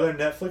to another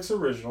Netflix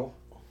original.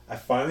 I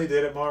finally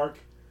did it, Mark.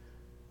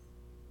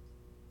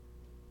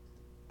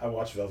 I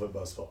watched Velvet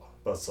Buzzsaw.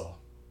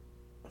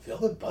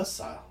 Velvet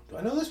Buzzsaw. Do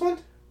I know this one?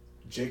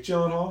 Jake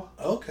Gyllenhaal,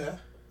 Okay.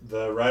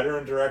 the writer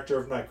and director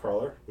of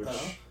Nightcrawler, which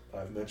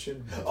I've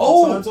mentioned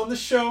Oh! times on the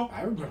show.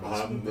 I remember this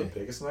I'm the movie.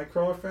 biggest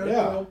Nightcrawler fan in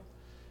Yeah. the world.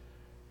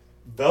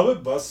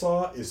 Velvet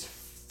Buzzsaw is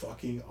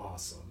fucking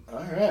awesome. All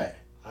right.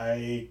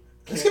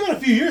 This came out a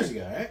few years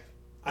ago, right?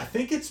 I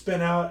think it's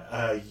been out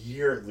a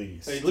year at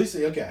least. At least,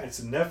 okay. It's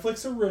a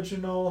Netflix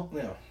original.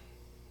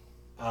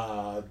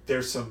 Yeah.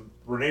 There's some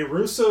Rene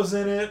Russo's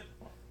in it.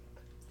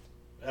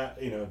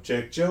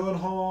 Jake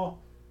Gyllenhaal.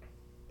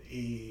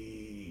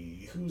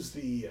 Who's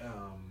the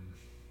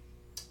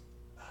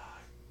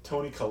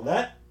Toni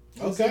Collette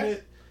is in Okay.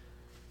 it.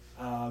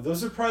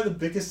 Those are probably the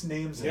biggest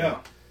names in it.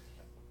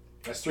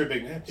 That's 3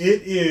 big names.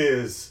 It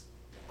is.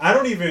 I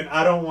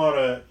don't want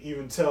to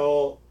even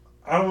tell.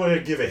 I don't want to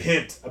give a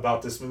hint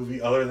about this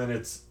movie other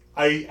than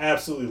I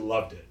absolutely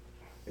loved it.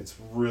 It's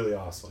really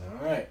awesome.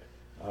 All right.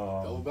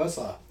 Velvet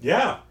Buzzsaw.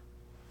 Yeah.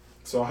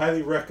 So I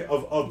highly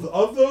recommend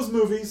of those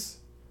movies.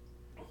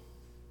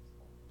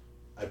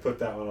 I put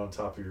that one on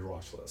top of your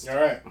watch list. All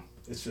right.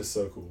 It's just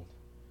so cool.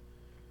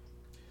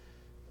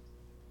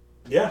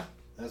 Yeah.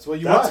 That's what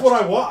you That's watched.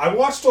 what I watched. I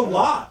watched a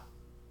lot.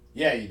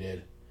 Yeah, you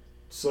did.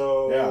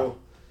 So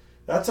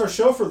that's our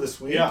show for this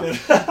week. Yeah.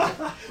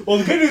 Well,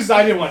 the good news is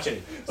I didn't watch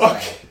any. So,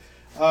 Okay.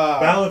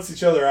 Balance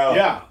each other out.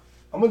 Yeah.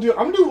 I'm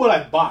gonna do what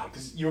I bought,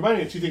 because you reminded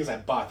me of 2 things I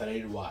bought that I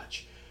need to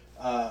watch.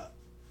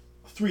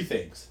 3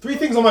 things. 3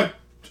 things on my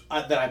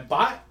that I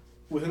bought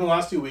within the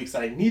last 2 weeks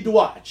that I need to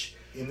watch.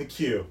 In the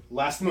queue.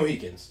 Last of the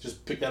Mohicans.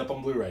 Just pick that up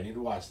on Blu-ray. I need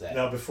to watch that.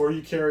 Now, before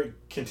you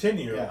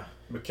continue,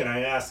 can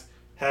I ask,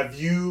 have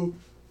you,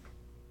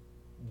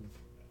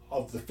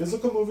 of the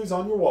physical movies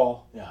on your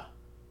wall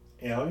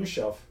and on your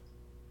shelf,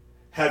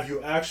 have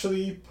you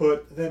actually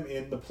put them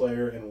in the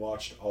player and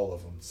watched all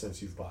of them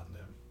since you've bought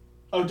them?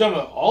 Oh, done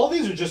all of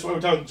these, or just we're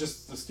talking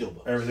just the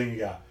Steelbook? Everything you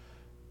got.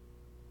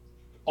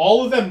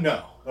 All of them,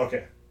 no.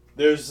 Okay.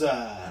 There's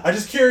I'm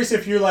just curious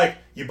if you're like,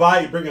 you buy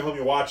it, you bring it home,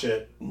 you watch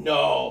it.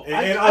 no.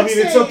 And I mean,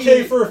 it's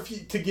okay for a few,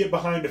 to get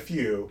behind a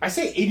few. I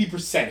say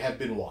 80% have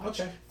been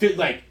watched. Okay.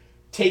 Like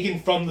taken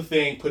from the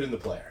thing, put in the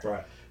player.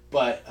 Right.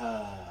 But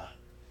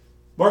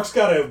Mark's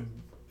got a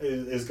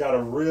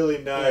really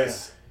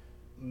nice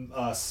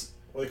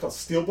what do they call it?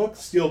 Steelbook?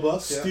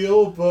 Steelbook.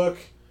 Steelbook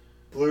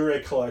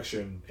Blu-ray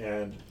collection,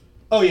 and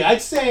Oh yeah,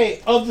 I'd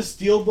say of the it's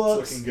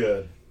steelbooks, looking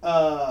good.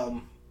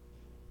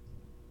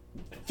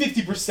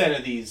 50%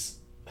 of these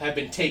have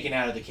been taken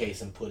out of the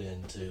case and put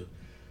in to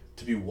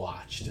be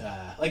watched.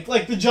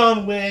 Like the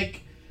John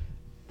Wick.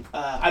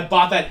 I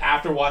bought that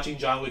after watching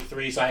John Wick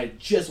 3, so I had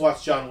just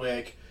watched John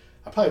Wick.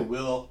 I probably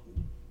will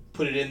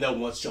put it in though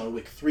once John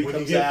Wick 3 When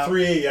comes you get out.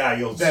 3, yeah,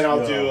 you'll. Then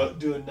I'll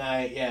do a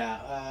night.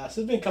 Yeah.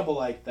 So there's been a couple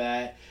like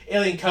that.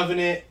 Alien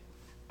Covenant,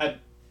 I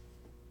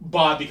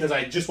bought because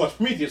I just watched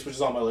Prometheus, which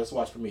is on my list to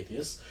watch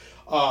Prometheus.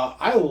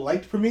 I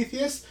liked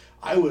Prometheus.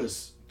 I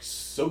was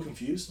so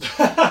confused.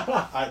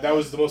 That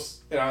was the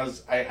most, and I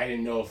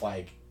didn't know if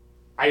I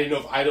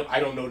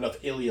don't know enough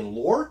alien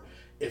lore.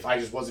 If I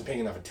just wasn't paying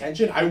enough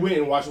attention, I went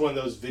and watched one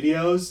of those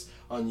videos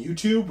on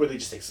YouTube where they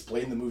just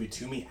explained the movie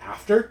to me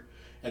after,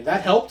 and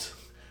that helped.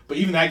 But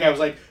even that guy was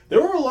like,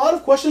 there were a lot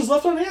of questions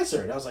left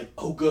unanswered. And I was like,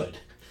 oh, good.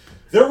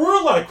 There were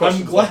a lot of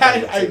questions. I'm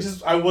glad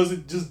left I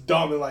wasn't just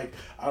dumb and like,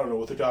 I don't know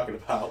what they're talking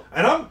about.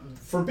 And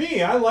for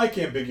me, I like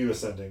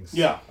ambiguous endings.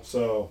 Yeah.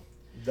 So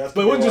that's.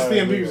 But it wasn't just why the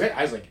I ambiguous. really-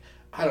 I was like,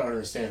 I don't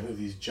understand who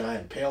these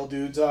giant pale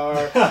dudes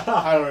are.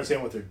 I don't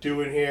understand what they're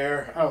doing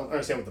here. I don't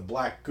understand what the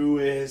black goo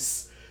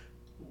is.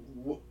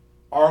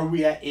 Are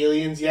we at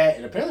aliens yet?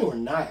 And apparently we're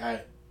not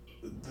at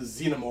the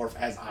xenomorph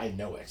as I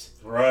know it.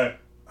 Right.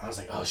 I was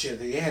like, oh shit! At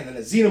the end, then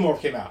the xenomorph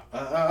came out.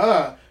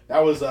 That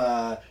was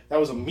a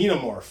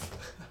metamorph.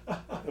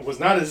 It was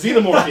not a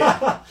xenomorph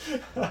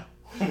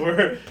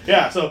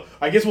yet. So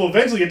I guess we'll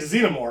eventually get to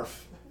xenomorph.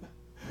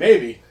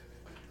 Maybe.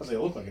 I was like,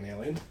 it looked like an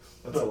alien.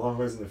 That's a long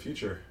ways in the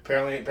future.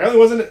 Apparently it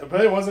wasn't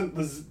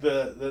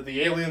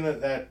the alien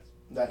that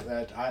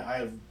I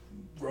have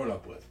grown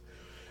up with.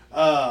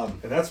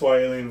 And that's why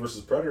Alien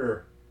vs.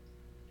 Predator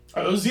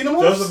Are those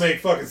xenomorphs? doesn't make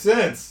fucking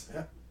sense.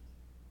 Yeah.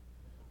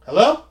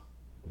 Hello?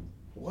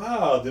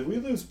 Wow, did we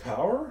lose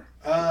power?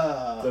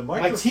 The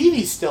My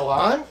TV's still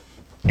on,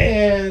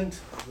 and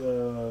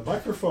The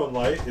microphone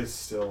light is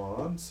still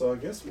on, so I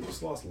guess we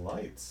just lost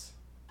lights.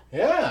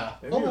 yeah.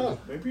 Hold on.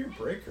 Maybe your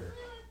breaker.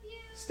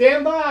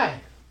 Stand by.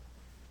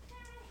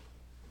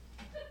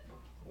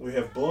 We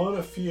have blown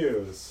a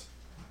fuse.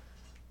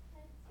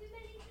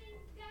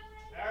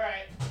 All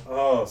right.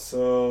 Oh,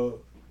 so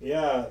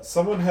yeah,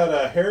 someone had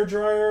a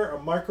hairdryer, a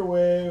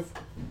microwave,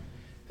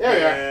 There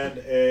we are. and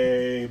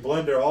a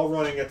blender all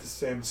running at the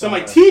same time. So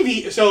my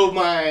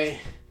TV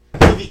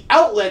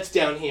outlets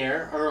down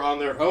here are on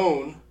their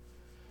own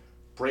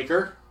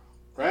breaker,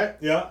 right?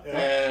 Yeah.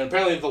 And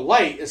apparently the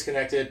light is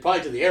connected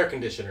probably to the air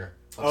conditioner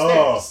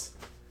upstairs.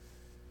 Oh.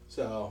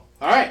 So,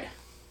 all right.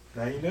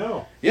 Now you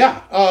know.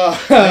 Yeah.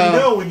 Now you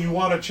know when you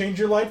want to change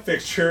your light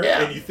fixture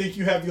Yeah. and you think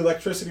you have the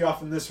electricity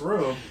off in this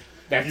room,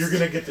 That's- you're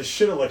gonna get the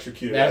shit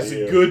electrocuted out That's of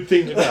a you. good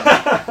thing to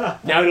know.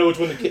 Now I know which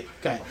one to get.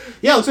 Okay.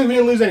 Yeah, looks like we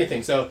didn't lose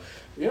anything. So,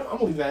 I'm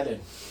gonna leave that in.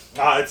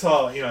 It's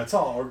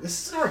all.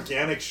 This is an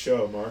organic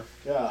show, Mark.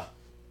 Yeah.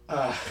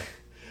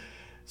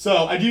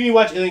 So I do need to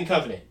watch Alien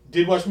Covenant.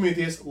 Did watch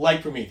Prometheus.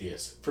 Like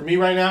Prometheus. For me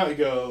right now, it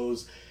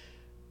goes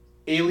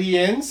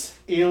Aliens,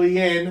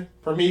 Alien,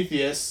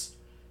 Prometheus.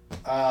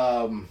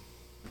 I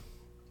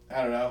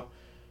don't know.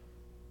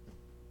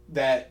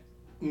 That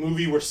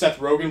movie where Seth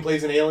Rogen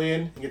plays an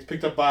alien and gets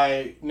picked up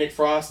by Nick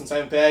Frost and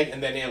Simon Pegg,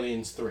 and then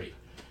Aliens 3.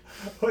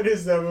 What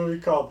is that movie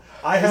called?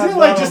 Isn't it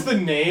like just the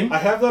name? I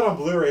have that on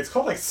Blu-ray. It's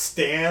called like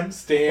Stan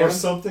or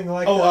something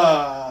like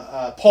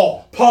that.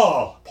 Paul.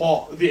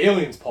 Paul. The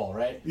alien's Paul,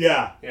 right?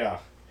 Yeah. Yeah.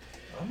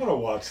 I'm gonna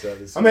watch that.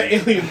 This I'm at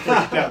Alien 3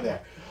 down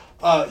there.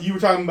 You were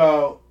talking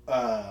about,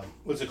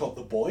 what's it called?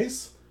 The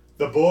Boys?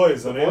 The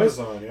Boys on Boys?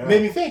 Amazon. Yeah. It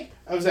made me think.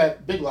 I was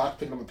at Big Lots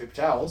picking up my paper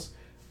towels.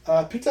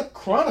 Picked up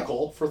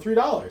Chronicle for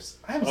 $3.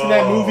 I haven't seen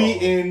that movie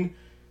in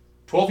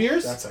 12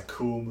 years. That's a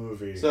cool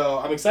movie. So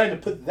I'm excited to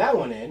put that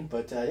one in.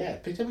 But yeah,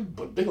 picked up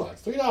at Big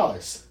Lots,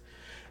 $3.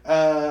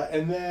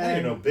 And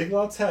then... Big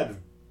Lots had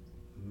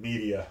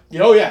media.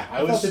 Oh yeah,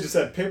 I thought they just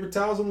had paper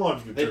towels and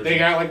laundry detergent. They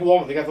got like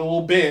Walmart. They got the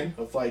little bin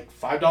of like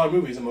 $5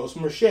 movies, and most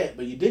of them are shit.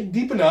 But you dig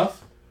deep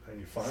enough, and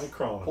you find a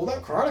Chronicle. pull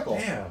that Chronicle.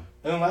 Damn.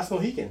 And then Last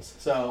Mohicans.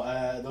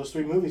 So those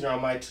 3 movies are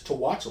on my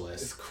to-watch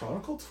list. Is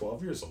Chronicle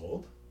 12 years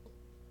old?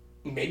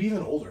 Maybe even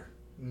older.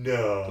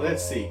 No.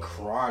 Let's see,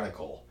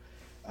 Chronicle.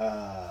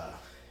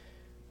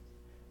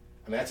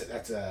 That's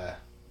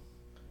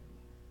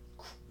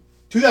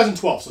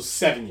 2012, so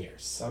 7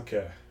 years.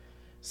 Okay.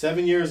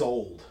 7 years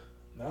old.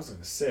 I was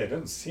gonna say it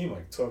doesn't seem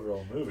like a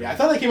 12-year-old movie. Yeah, I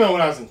thought they came out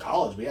when I was in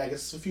college, but yeah, I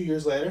guess a few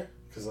years later.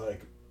 Because like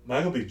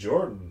Michael B.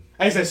 Jordan.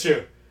 I guess that's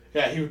true.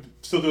 Yeah, he would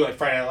still do like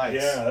Friday Night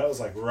Lights. Yeah, that was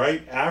like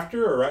right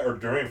after or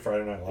during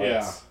Friday Night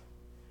Lights.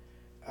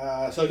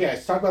 Yeah. So okay,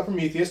 let's talk about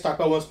Prometheus. Talk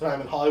about Once Upon a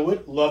Time in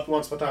Hollywood. Loved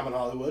Once Upon a Time in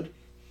Hollywood.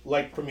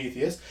 Liked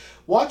Prometheus.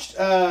 Watched,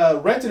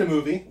 rented a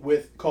movie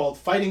called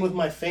Fighting with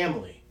My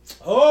Family.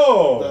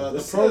 Oh,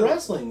 The pro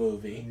wrestling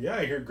movie. Yeah,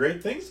 I hear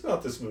great things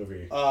about this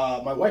movie.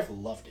 My wife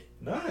loved it.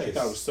 Nice. She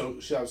thought it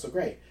was so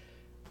great.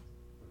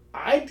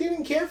 I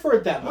didn't care for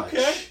it that much.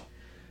 Okay.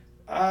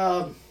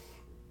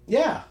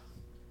 Yeah.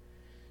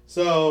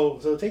 So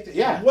take the,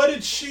 yeah. What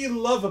did she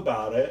love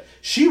about it?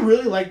 She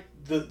really liked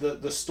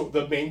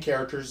the main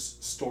character's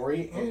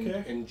story and,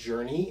 Okay. and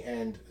journey,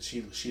 and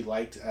she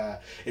liked.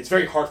 It's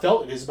very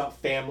heartfelt. It is about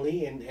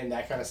family and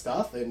that kind of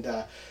stuff. And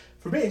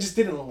for me, it just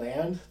didn't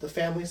land the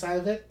family side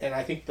of it. And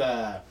I think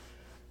the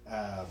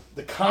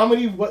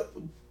comedy, what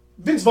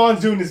Vince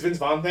Vaughn's doing his Vince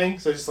Vaughn thing.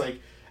 So just like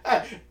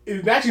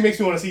it actually makes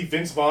me want to see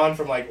Vince Vaughn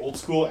from like old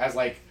school as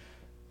like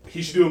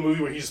he should do a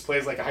movie where he just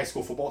plays like a high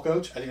school football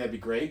coach. I think that'd be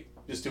great.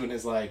 Just doing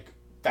his like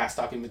fast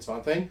talking Vince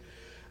Vaughn thing.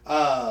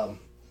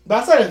 But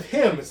outside of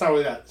him, it's not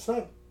really that. It's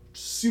not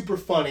super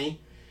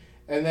funny.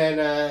 And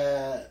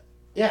then,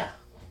 yeah.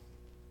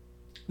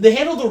 They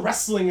handle the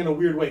wrestling in a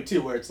weird way,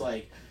 too, where it's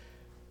like,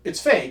 it's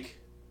fake,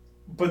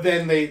 but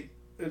then the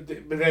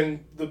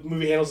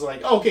movie handles it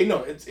like, oh, okay,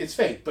 no, it's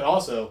fake, but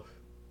also,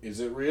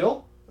 is it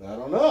real? I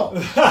don't know.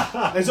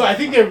 And so I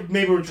think they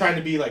maybe were trying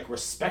to be, like,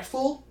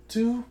 respectful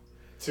to...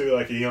 To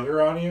like a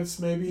younger audience,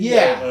 maybe?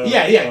 Yeah,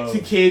 to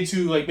kids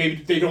who, like, maybe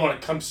they don't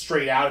want to come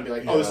straight out and be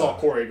like, oh, this is all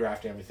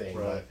choreographed and everything.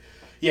 Right. But,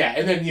 yeah,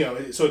 and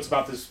then, so it's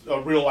about this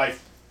real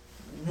life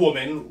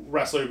woman,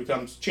 wrestler who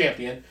becomes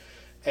champion,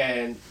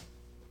 and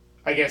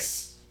I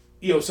guess,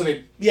 so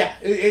they,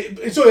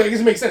 so I guess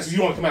it makes sense, because you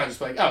don't want to come out and just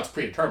be like, oh, it's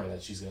predetermined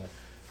that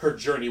her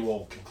journey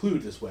will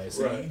conclude this way,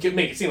 so you can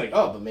make it seem like,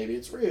 oh, but maybe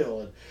it's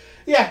real, and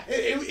yeah,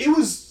 it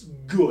was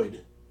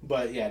good,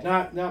 but yeah,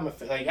 not my,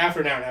 like,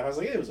 after an hour and a half, I was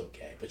like, it was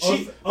okay, but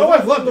my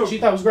wife loved it, she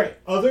thought it was great.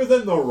 Other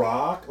than The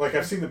Rock, like,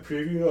 I've seen the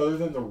preview, other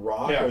than The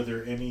Rock, Yeah. are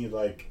there any,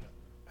 like,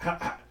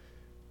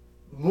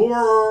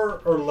 more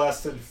or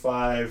less than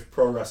 5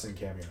 pro wrestling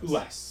cameos?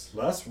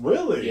 Less?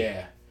 Really?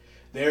 Yeah.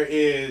 There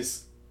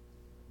is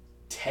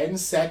 10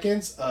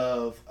 seconds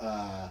of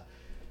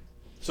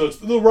so it's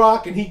The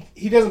Rock, and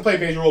he doesn't play a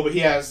major role, but he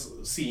has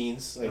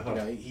scenes,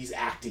 like he's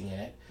acting in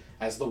it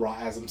as The Rock,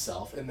 as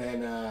himself. And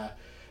then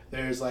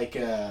there's like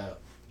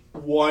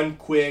one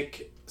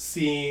quick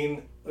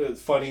scene,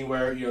 funny,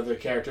 where the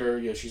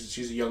character,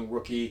 she's a young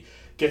rookie,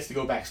 gets to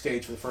go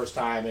backstage for the first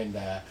time, and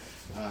the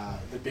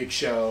Big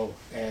Show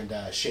and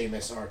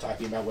Sheamus are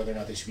talking about whether or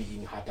not they should be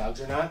eating hot dogs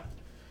or not.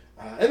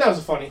 And that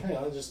was funny,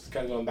 just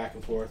kind of going back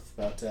and forth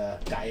about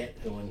diet,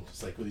 and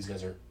it's like, well, these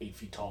guys are 8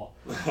 feet tall.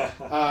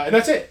 And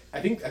that's it. I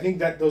think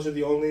that those are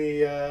the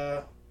only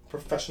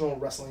professional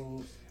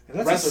wrestling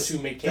wrestlers who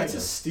made cameos.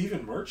 That's a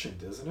Stephen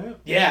Merchant, isn't it?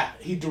 Yeah,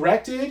 he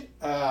directed.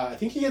 I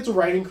think he gets a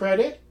writing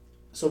credit,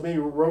 so maybe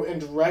wrote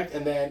and direct,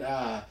 and then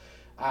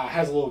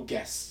has a little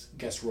guest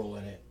role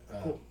in it.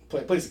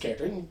 Plays the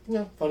character, and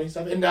funny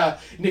stuff. And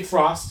Nick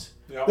Frost.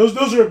 Yeah.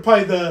 Those are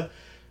probably the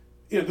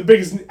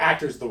biggest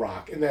actors, The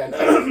Rock, and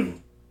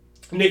then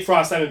Nick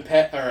Frost, Simon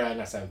Pegg, or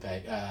not Simon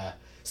Pegg.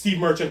 Steve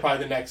Merchant,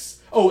 probably the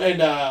next. Oh, and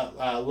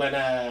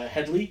Lena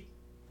Headey.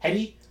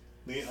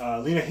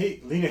 Lena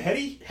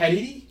Headey?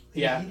 Headey.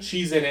 Yeah,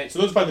 she's in it. So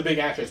those are probably the big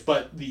actors.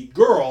 But the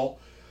girl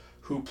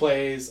who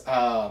plays,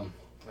 I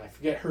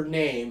forget her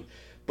name,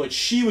 but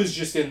she was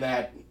just in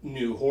that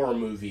new horror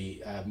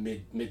movie,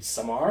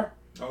 Midsommar.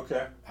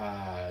 Okay.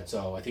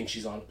 So I think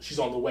she's on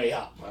the way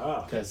up.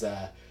 Wow. Because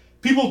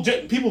people,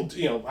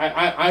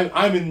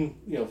 I'm in,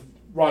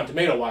 Rotten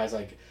Tomato wise,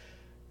 like,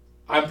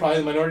 I'm probably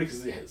the minority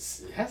because it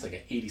has like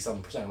an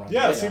 80-something% Rotten Tomato.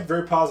 Yeah, it seemed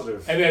very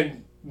positive. And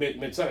then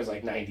Midsommar is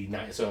like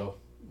 99. So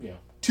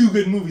 2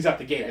 good movies out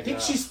the gate. I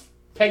think she's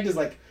pegged as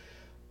like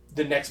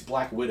the next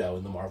Black Widow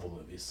in the Marvel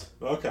movies.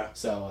 Okay.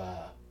 So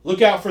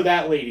look out for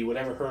that lady,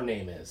 whatever her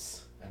name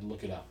is. I'd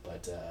look it up,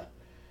 but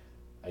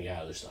I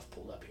got other stuff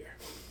pulled up here.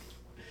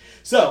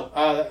 So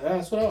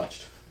that's what I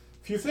watched.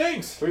 Few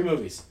things. 3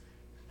 movies,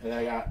 and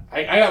I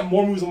got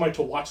more movies on my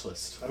to watch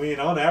list. I mean,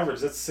 on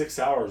average, that's 6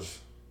 hours.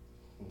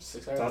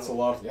 6 hours. That's a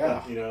lot.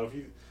 Yeah.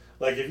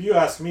 If you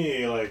ask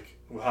me like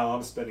how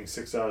I'm spending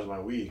 6 hours of my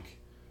week,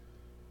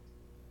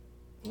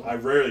 I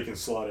rarely can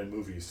slot in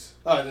movies.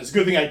 And it's a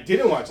good thing I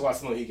didn't watch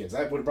Lost in the Mohicans.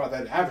 That would have brought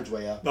that average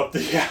way up.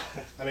 Yeah.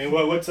 I mean,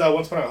 what's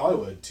Once Upon a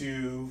Hollywood?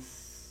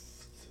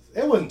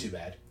 It wasn't too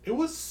bad. It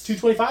was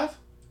 225.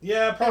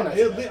 Yeah,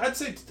 probably. I'd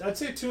say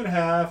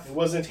 2.5. It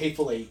wasn't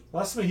Hateful Eight.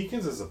 Last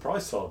Mohicans is a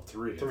probably solid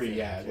 3. 3,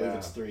 yeah, I believe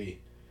it's 3.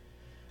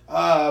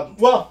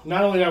 Well,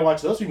 not only did I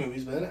watch those 3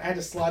 movies, but then I had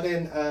to slot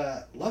in,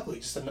 luckily,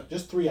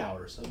 just 3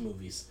 hours of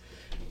movies.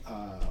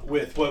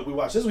 With what we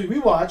watched this week, we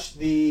watched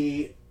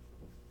the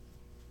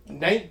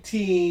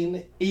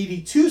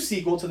 1982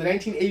 sequel to the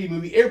 1980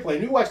 movie Airplane.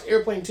 We watched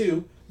Airplane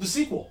 2, the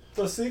sequel.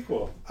 The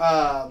sequel.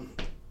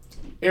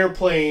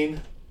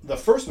 Airplane, the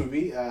first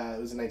movie, it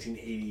was a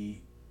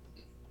 1980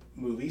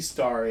 movie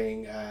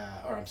starring,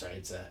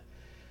 it's a,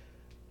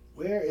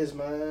 where is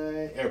my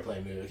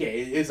Airplane movie?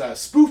 Okay, it is a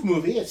spoof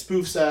movie. It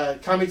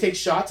spoofs, comedy takes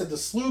shots at the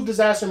slew of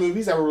disaster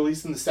movies that were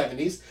released in the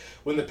 70s.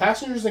 When the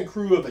passengers and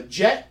crew of a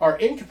jet are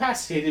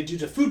incapacitated due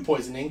to food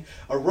poisoning,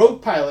 a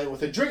rogue pilot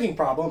with a drinking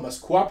problem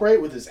must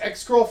cooperate with his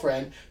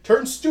ex-girlfriend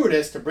turned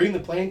stewardess to bring the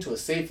plane to a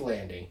safe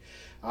landing.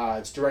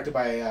 It's directed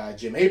by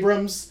Jim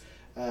Abrams.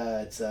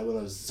 It's one of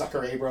those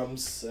Zucker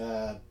Abrams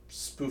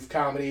spoof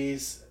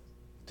comedies.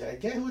 Did I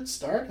get who it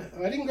starred?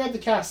 I didn't grab the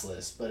cast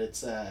list, but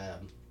it's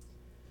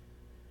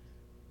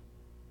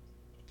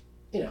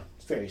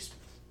it's various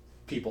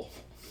people.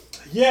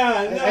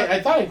 Yeah, no.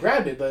 I thought I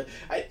grabbed it, but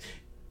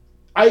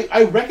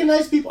I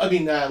recognize people. I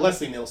mean,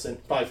 Leslie Nielsen,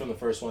 probably from the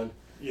first one.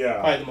 Yeah.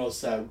 Probably the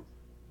most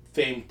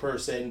famed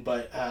person,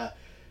 but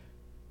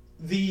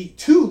the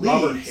two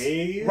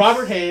leads,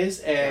 Robert Hayes,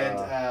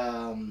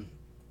 and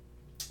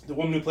the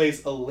woman who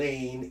plays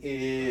Elaine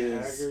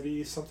is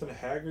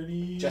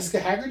Haggerty. Jessica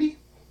Haggerty.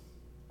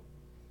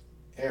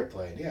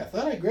 Airplane. Yeah, I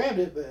thought I grabbed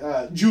it,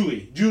 but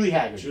Julie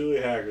Haggerty.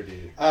 Julie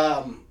Haggerty.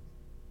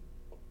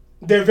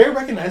 They're very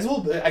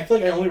recognizable, but I feel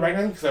like I only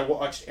recognize them because I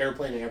watched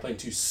Airplane and Airplane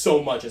 2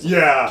 so much as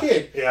a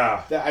kid.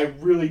 Yeah. That I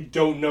really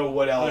don't know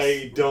what else.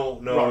 I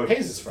don't know Robert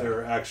Hayes is if from.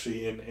 they're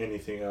actually in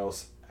anything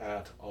else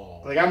at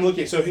all. Like, I'm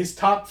looking, so his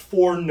top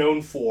 4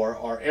 known for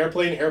are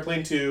Airplane,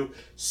 Airplane 2,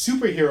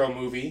 Superhero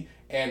Movie,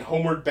 and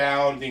Homeward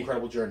Bound: The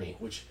Incredible Journey.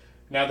 Which,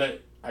 now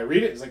that I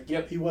read it, it's like,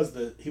 yep, he was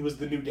the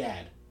new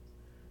dad,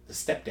 the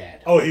stepdad.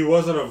 Oh, he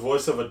wasn't a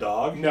voice of a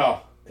dog?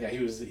 No, yeah, he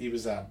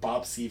was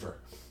Bob Seaver.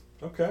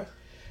 Okay.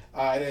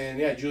 And then,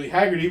 yeah, Julie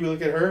Haggerty, we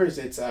look at her,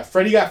 it's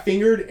Freddy Got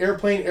Fingered,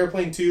 Airplane,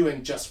 Airplane 2,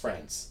 and Just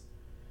Friends.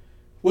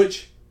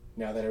 Which,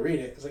 now that I read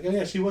it, it's like, oh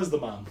yeah, she was the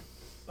mom.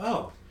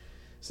 Oh.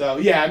 So,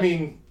 yeah, I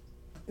mean,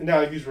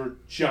 now these were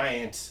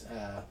giant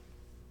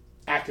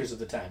actors at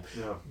the time.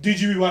 Yeah. Did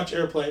you rewatch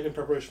Airplane in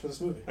preparation for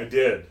this movie? I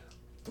did.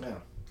 Yeah.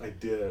 I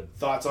did.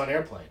 Thoughts on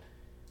Airplane?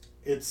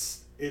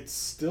 It's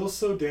still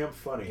so damn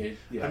funny.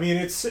 Yeah. I mean,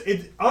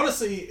 it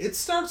honestly, it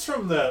starts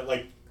from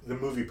the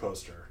movie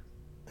poster.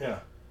 Yeah.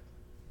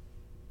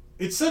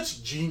 It's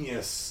such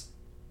genius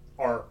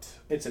art.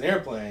 It's an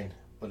airplane,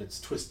 but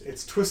it's twisted.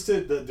 It's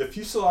twisted. The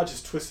fuselage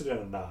is twisted in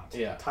a knot.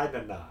 Yeah. Tied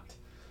in a knot.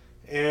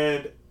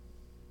 And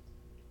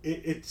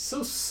it's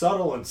so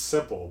subtle and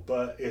simple,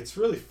 but it's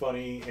really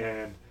funny,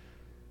 and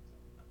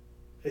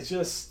it's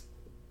just,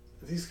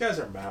 these guys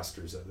are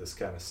masters at this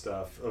kind of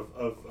stuff,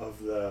 of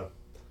the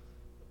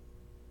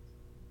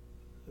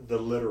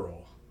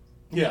literal.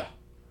 Yeah.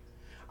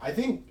 I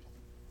think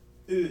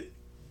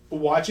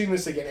watching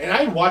this again, and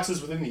I watched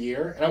this within the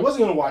year, and I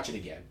wasn't going to watch it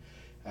again.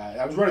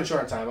 I was running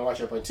short on time. I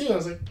watched Airplane 2, and I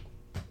was like,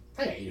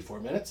 I got 84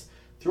 minutes.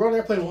 Threw on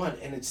Airplane 1,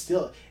 and it's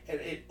still,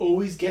 and it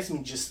always gets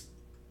me just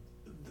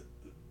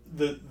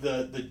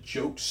the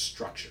joke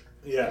structure.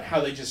 Yeah. And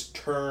how they just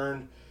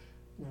turn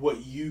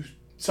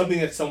something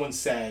that someone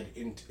said,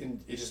 and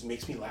it just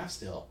makes me laugh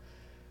still.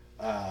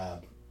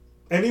 And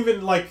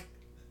even, like,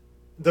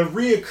 the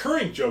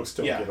reoccurring jokes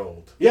don't get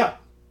old. Yeah.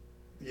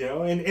 You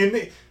know,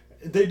 and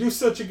they do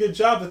such a good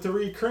job that the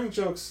reoccurring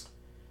jokes,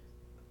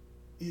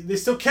 they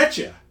still catch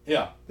you.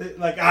 Yeah.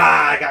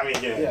 I got me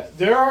again. Yeah.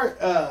 There are,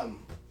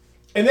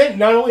 and then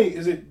not only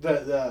is it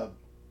the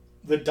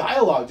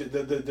dialogue,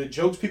 the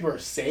jokes people are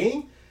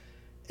saying,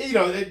 you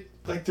know,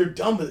 they're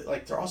dumb, but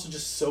like they're also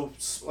just so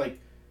like,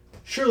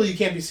 Shirley, you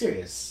can't be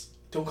serious.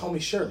 Don't call me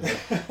Shirley.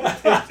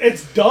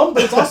 It's dumb,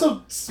 but it's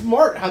also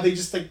smart how they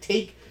just like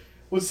take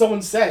what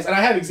someone says. And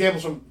I have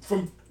examples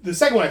from the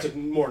second one. I took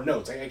more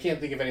notes. I can't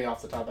think of any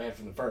off the top of my head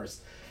from the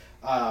first.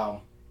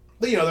 But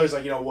you know, there's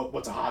like, you know,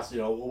 what's a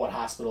hospital? What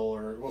hospital?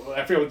 Or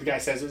I forget what the guy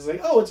says. It's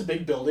like, oh, it's a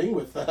big building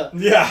with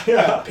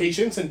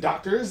patients and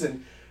doctors,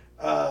 and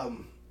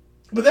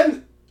but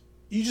then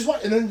you just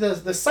watch, and then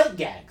the sight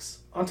gags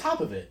on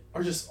top of it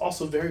are just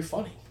also very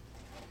funny.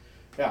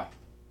 Yeah,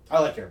 I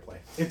like Airplane.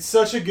 It's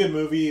such a good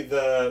movie.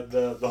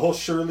 The whole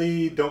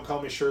Shirley, don't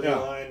call me Shirley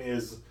line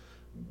is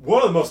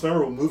one of the most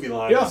memorable movie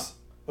lines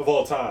of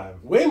all time.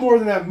 Way more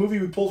than that movie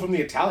we pulled from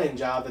The Italian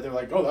Job that they're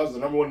like, oh, that was the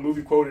 #1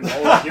 movie quote in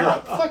all of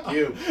Europe. Fuck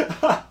you.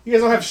 You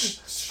guys don't have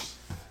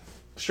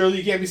Shirley,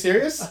 you can't be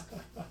serious?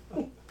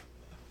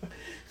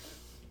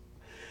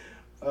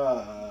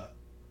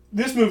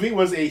 This movie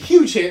was a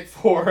huge hit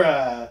for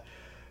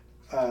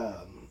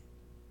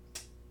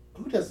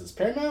who does this?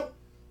 Paramount?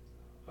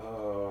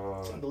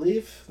 I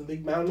believe the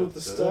big mountain with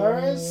the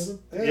stars.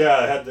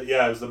 Yeah,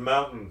 it was the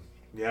mountain.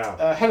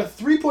 Yeah. Had a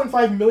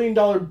 $3.5 million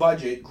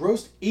budget,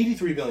 grossed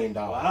 $83 million.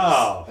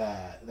 Wow.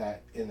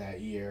 That in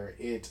that year,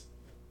 it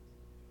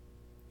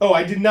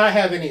did not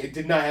have any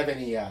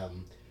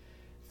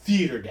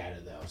theater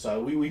data though.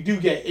 So we do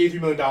get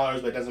 $83 million,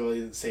 but it doesn't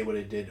really say what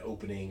it did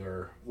opening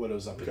or what it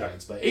was up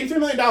against. But $83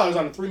 million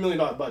on a $3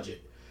 million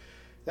budget.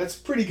 That's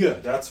pretty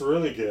good. That's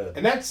really good.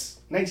 And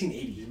that's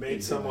 1980. You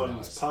made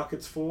someone's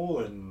pockets full,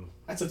 and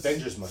that's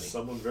Avengers money.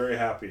 Someone very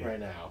happy right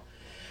now.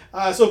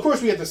 So of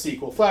course we get the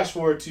sequel. Flash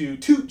forward to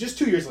 2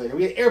 years later.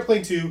 We get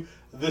Airplane 2,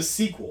 the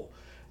sequel.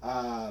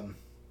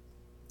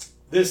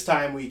 This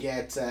time we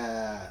get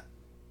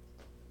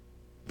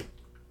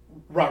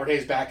Robert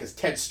Hayes back as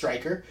Ted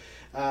Stryker.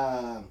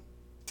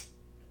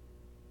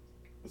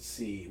 Let's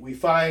see. We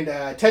find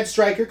Ted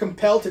Stryker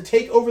compelled to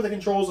take over the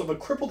controls of a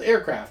crippled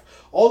aircraft,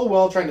 all the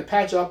while trying to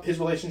patch up his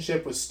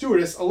relationship with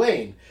stewardess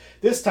Elaine.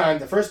 This time,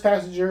 the first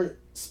passenger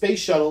space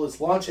shuttle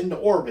is launched into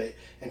orbit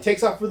and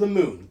takes off for the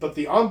moon, but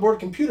the onboard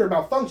computer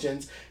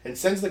malfunctions and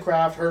sends the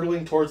craft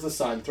hurtling towards the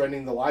sun,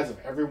 threatening the lives of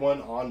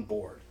everyone on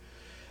board.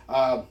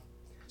 So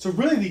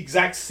really the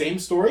exact same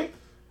story.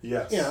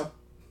 Yes. You know,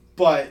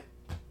 but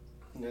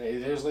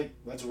there's like,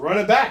 let's run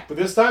it back. But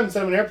this time,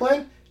 instead of an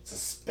airplane, it's a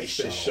space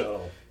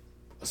shuttle.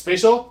 a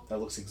space shuttle that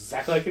looks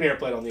exactly like an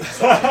airplane on the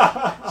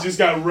inside. It's just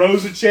got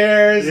rows of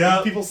chairs. Yeah.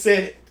 And people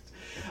sit.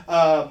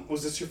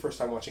 Was this your first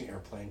time watching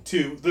Airplane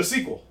 2, the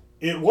sequel?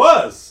 It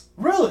was.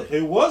 Really?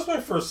 It was my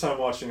first time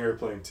watching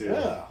Airplane 2.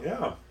 Yeah.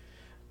 Yeah.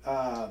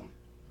 All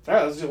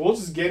right, we'll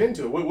just get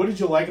into it. What did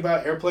you like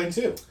about Airplane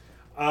 2?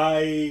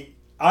 I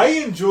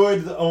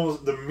enjoyed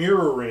the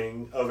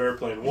mirroring of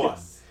Airplane 1.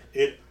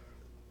 Yes.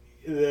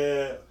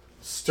 It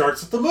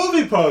starts with the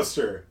movie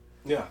poster.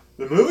 Yeah.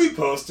 The movie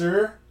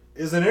poster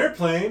is an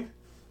airplane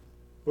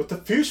with the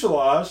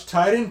fuselage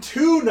tied in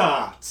 2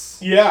 knots.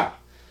 Yeah.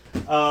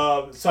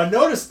 So I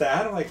noticed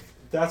that. I'm like,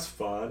 that's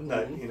fun.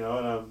 That, you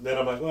know, and then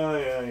I'm like, well,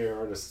 yeah, your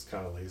artist is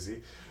kind of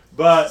lazy.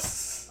 But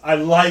I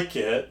like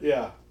it.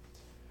 Yeah.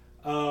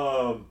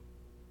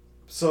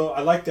 So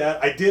I like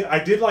that. I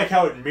did like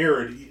how it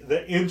mirrored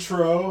the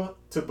intro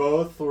to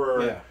both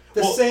were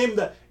same.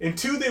 In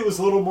 2 it was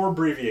a little more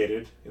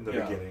abbreviated in the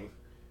beginning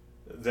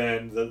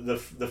than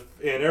the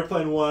in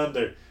Airplane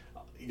 1.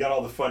 You got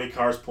all the funny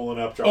cars pulling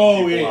up,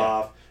 dropping people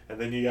off, and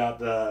then you got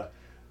the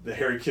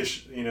Harry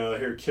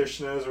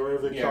Krishnas or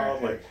whatever they're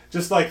called, like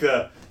just like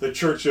the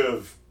Church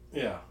of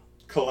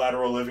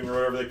Collateral Living or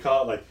whatever they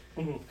call it, like.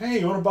 Mm-hmm. Hey,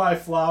 you want to buy a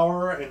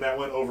flower? And that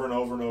went over and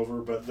over and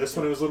over. But this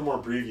one, it was a little more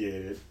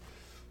abbreviated.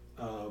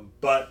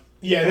 But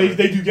yeah,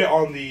 they do get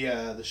on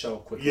the show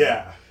quickly.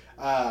 Yeah.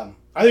 I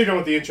think you're done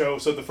with the intro.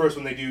 So the first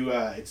one they do,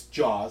 it's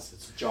Jaws.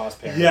 It's a Jaws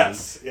parody.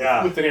 Yes.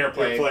 Yeah. With an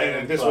airplane. And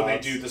then this one they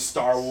clouds. do the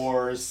Star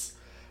Wars.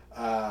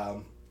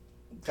 Kind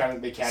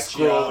of they catch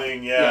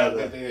scrolling. you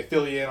up. They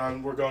fill you in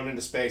on we're going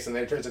into space, and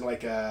then it turns into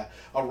like a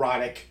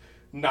erotic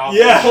novel.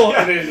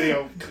 Yeah. And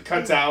then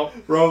cuts out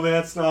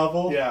romance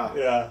novel.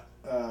 Yeah.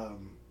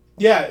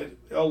 Yeah.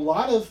 A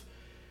lot of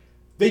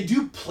they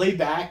do play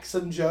back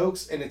some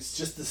jokes, and it's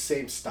just the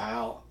same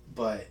style,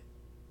 but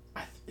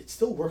it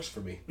still works for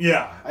me.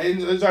 Yeah.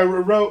 I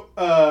wrote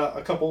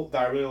a couple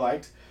that I really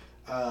liked.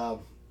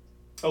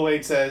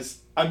 Elaine says,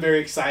 "I'm very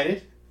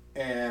excited,"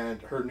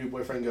 and her new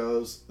boyfriend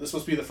goes, "This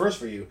must be the first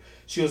for you."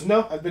 She goes,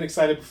 "No, I've been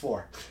excited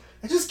before."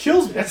 It just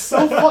kills me. That's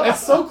so fun.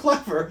 It's so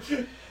clever.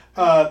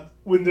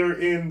 When they're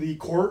in the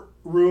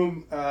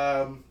courtroom,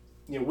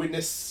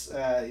 witness,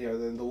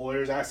 the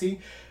lawyer's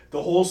asking,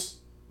 the whole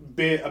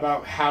bit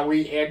about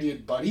Howie, Andy,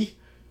 and Buddy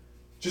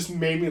just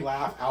made me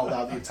laugh out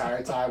loud the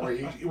entire time.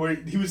 Where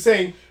he was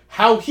saying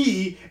how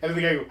he, and then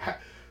the guy goes,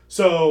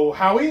 "So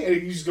Howie,"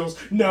 and he just goes,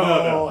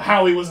 "No.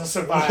 Howie was a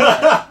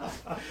survivor,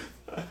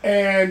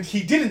 and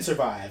he didn't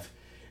survive,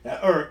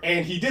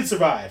 and he did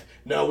survive.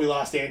 No, we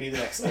lost Andy the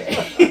next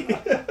day."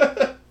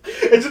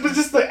 It's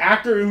just the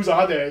actor who's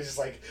on there is just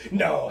like,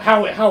 "No,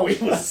 Howie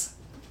was."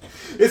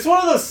 It's one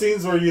of those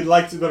scenes where you'd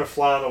like to go to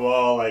fly on the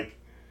wall, like.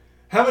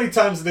 How many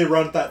times did they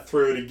run that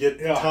through to get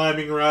the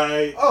timing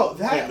right? Oh,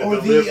 that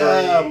or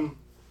the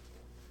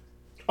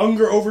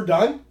Unger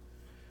Overdone,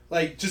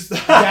 like just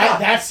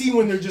that scene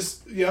when they're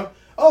just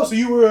oh, so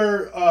you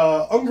were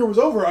Unger was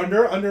over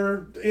under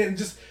and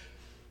just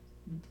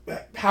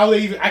how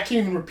they even I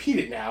can't even repeat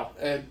it now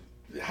and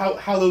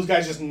how those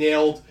guys just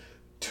nailed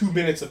 2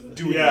 minutes of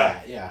doing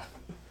that. Yeah,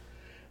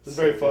 it's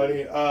very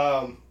funny.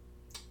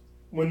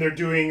 When they're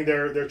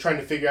trying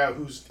to figure out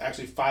who's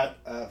actually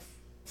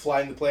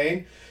flying the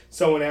plane.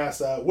 Someone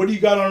asks, "What do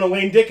you got on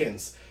Elaine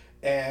Dickens?"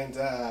 And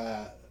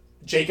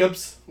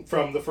Jacobs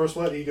from the first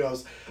one, he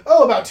goes,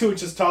 "Oh, about 2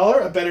 inches taller,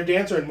 a better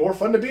dancer, and more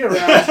fun to be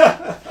around."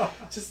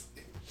 just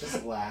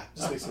laugh.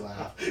 Just makes me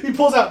laugh. He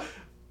pulls out,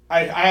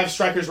 I have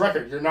Stryker's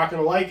record. You're not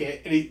gonna like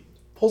it, and he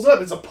pulls it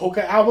up. It's a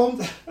polka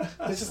album.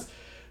 It's just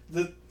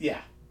the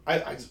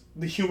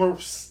humor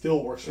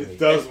still works for me. It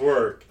does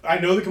work. I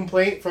know the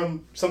complaint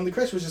from some of the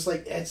critics was just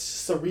like it's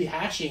just a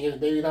rehashing and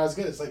maybe not as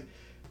good. It's like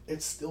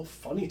it's still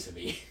funny to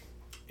me.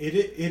 It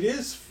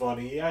is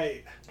funny.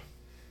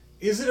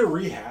 Is it a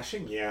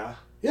rehashing? Yeah.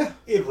 Yeah.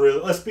 It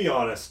really. Let's be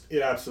honest.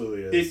 It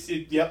absolutely is.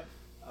 Yep.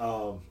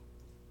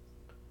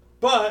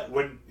 But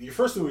when your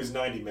first movie is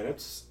 90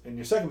 minutes and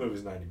your second movie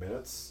is 90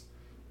 minutes,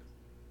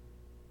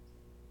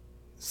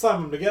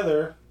 slam them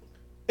together.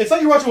 It's like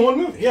you're watching one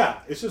movie. Yeah,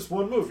 it's just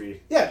one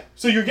movie. Yeah.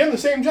 So you're getting the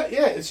same joke.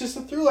 Yeah, it's just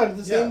a through line of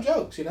the same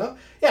jokes. Yeah,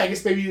 I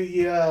guess maybe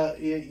yeah,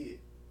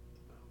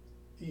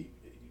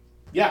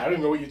 I don't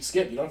even know what you'd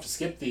skip. You don't have to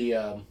skip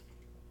the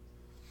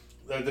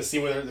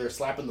scene where they're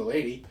slapping the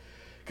lady,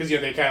 because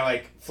they kind of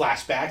like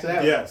flash back to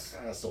that. Yes,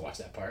 I still watch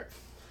that part.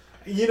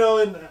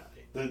 And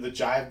the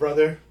Jive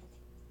brother.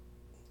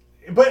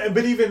 But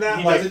even that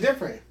he does it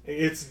different.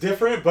 It's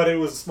different, but it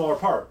was a smaller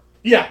part.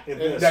 Yeah,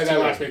 that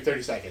lasts maybe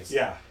 30 seconds.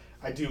 Yeah,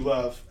 I do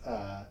love.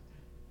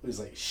 It was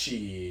like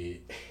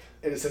she,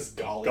 and it says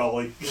golly.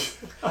 Golly.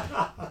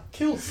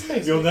 Kills.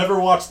 You'll never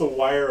watch The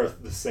Wire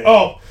the same.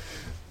 Oh.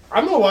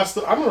 I'm gonna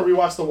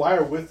rewatch The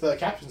Wire with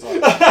captions on.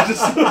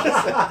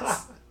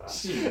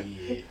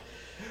 Shit.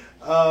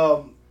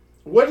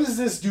 What does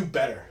this do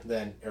better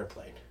than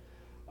Airplane?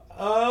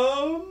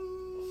 That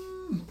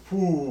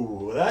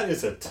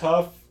is a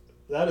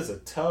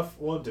tough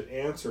one to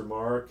answer,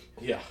 Mark.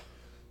 Yeah.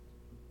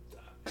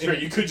 Sure,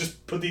 you could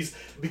just put these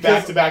Because-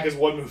 back to back as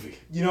one movie.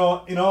 You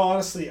know,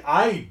 honestly,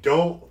 I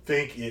don't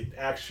think it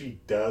actually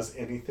does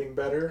anything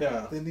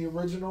better than the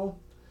original.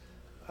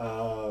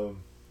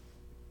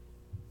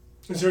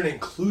 Is there an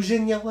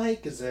inclusion you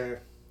like? Is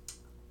there?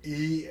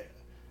 Yeah.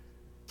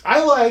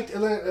 I liked,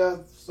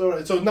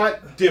 so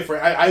not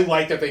different. I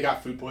liked that they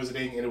got food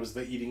poisoning and it was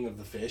the eating of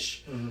the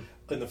fish in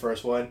the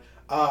first one.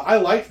 I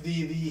liked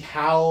the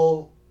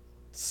HAL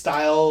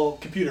style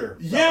computer.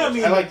 Yeah, I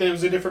mean, I liked that it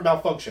was a different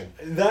malfunction.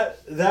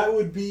 That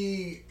would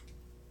be,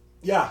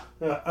 I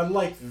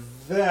like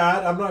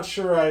that. I'm not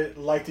sure I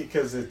liked it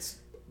because it's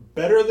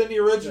better than the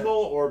original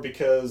or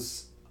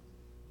because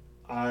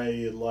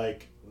I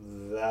like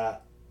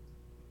that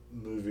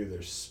movie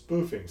they're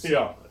spoofing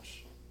so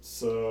much.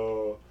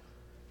 So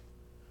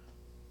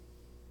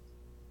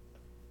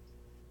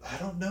I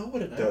don't know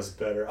what it does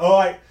better.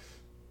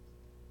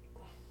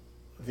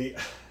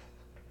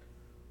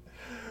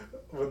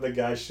 When the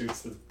guy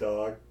shoots the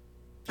dog,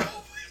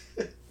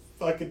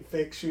 fucking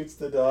fake shoots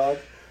the dog.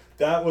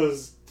 That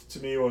was to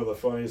me one of the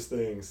funniest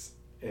things,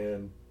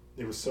 and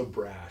it was so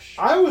brash.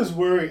 I was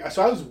worried.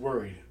 So I was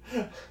worried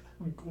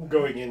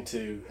going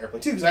into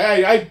Airplane 2 because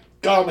I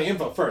got all my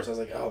info first. I was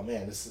like, oh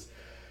man, this is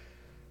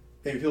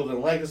maybe people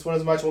didn't like this one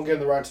as much. Won't get in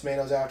the Rotten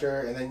Tomatoes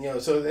after, and then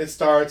so it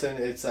starts and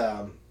it's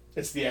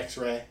the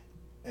X-ray,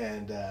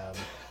 and I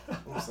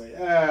was like,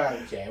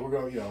 okay, we're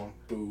going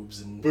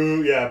boobs and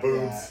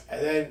boobs.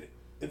 And then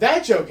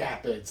that joke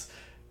happens,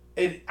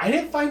 and I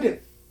didn't find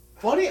it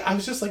funny. I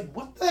was just like,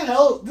 what the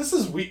hell? This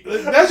is weird.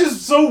 That's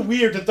just so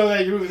weird to throw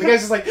that in your movie. The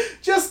guy's just like,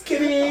 just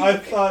kidding. I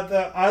thought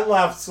that. I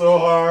laughed so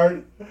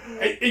hard.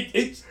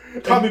 It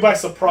caught me by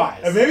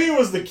surprise. And maybe it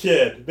was the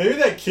kid. Maybe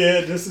that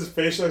kid, just his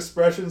facial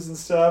expressions and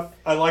stuff.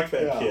 I like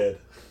that kid.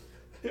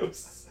 It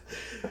was...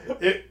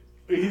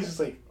 He's just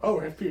like, oh,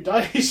 we're for your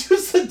dog. He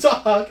shoots the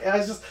dog.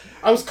 And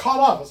I was caught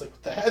off. I was like,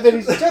 what the heck? And then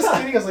he's just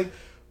kidding. I was like,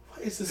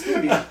 what is this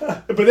movie?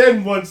 But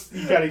then once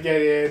you kind of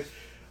get in,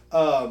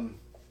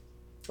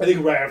 I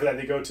think right after that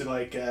they go to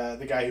like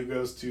the guy who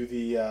goes to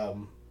the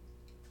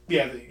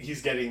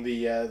he's getting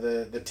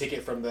the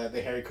ticket from the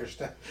Hare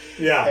Krishna.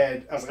 Yeah.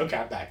 And I was like, okay,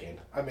 I'm back in.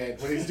 I'm in.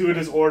 When he's doing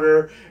his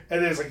order,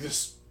 and then it's like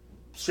this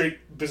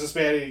straight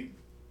businessman,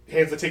 he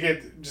hands the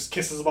ticket, just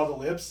kisses him on the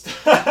lips.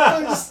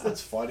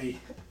 That's funny.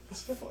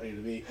 It's funny to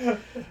me.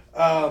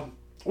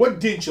 What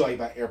didn't you like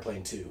about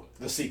Airplane 2,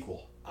 the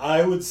sequel?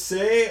 I would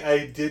say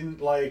I didn't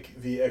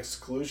like the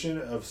exclusion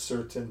of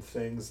certain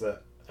things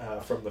that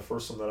from the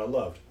first one that I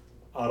loved.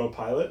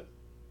 Autopilot.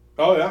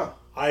 Oh, yeah.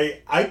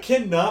 I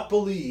cannot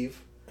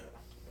believe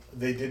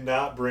they did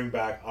not bring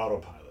back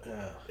Autopilot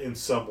in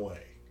some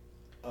way.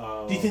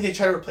 Do you think they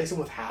tried to replace him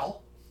with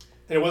HAL?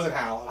 And it wasn't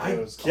HAL.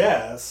 I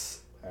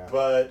guess. Yeah.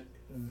 But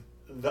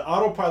the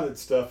Autopilot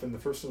stuff in the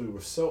first movie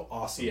was so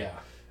awesome. Yeah.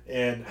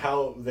 And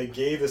how they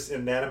gave this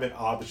inanimate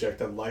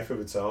object a life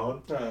of its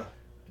own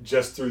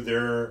just through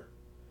their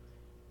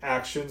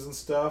actions and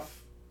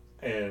stuff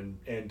and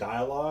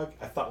dialogue,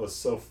 I thought was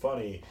so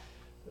funny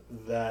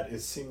that it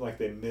seemed like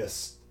they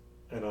missed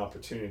an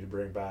opportunity to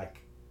bring back,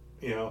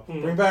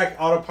 bring back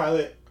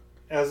Autopilot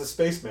as a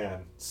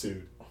spaceman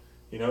suit.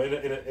 In a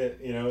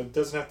it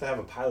doesn't have to have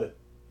a pilot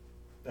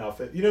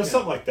outfit.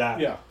 Something like that.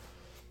 Yeah.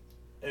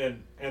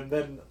 And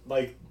then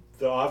like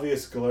the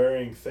obvious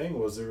glaring thing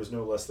was there was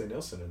no Leslie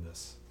Nielsen in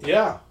this.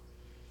 Yeah.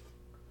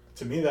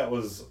 To me, that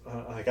was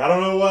I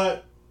don't know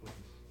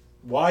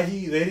why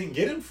they didn't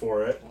get him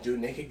for it. Do a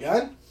Naked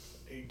Gun?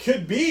 It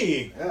could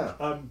be.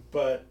 Yeah.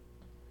 But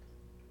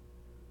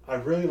I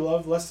really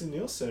love Leslie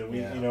Nielsen. We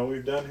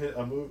we've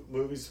done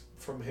movies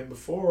from him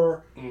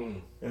before,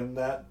 and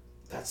that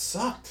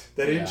sucked.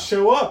 That he didn't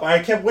show up.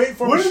 I kept waiting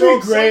for him to show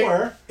up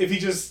somewhere. If he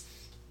just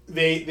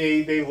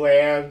they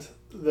land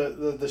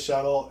the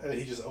shuttle and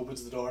he just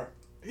opens the door.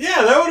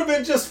 Yeah, that would have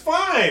been just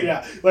fine.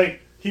 Yeah,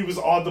 like he was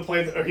on the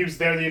plane or he was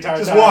there the entire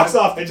time. Just walks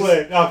off the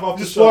plane, off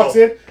the shuttle. Walks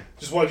in.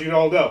 Just wanted you to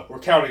all know we're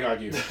counting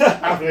on you.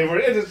 After they were,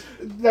 it's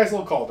a nice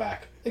little callback.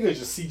 I think it was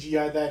just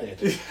CGI that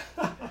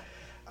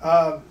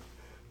in.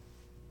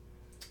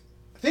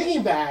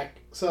 Thinking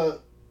back, so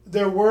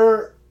there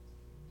were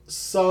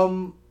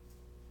some,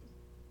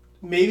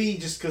 maybe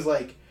just because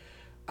like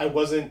I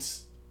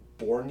wasn't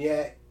born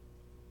yet,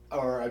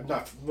 or I'm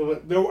not.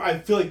 I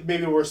feel like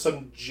maybe there were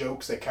some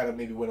jokes that kind of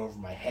maybe went over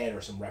my head,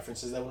 or some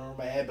references that went over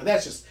my head. But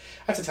that's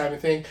a timing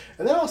thing.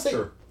 And then I'll say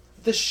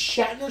the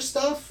Shatner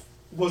stuff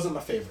wasn't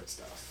my favorite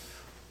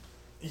stuff.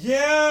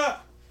 Yeah,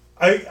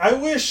 I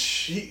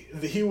wish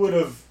he would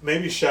have.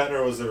 Maybe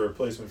Shatner was the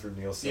replacement for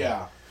Nielsen.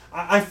 Yeah,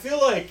 I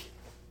feel like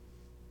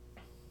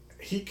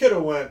he could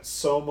have went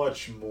so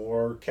much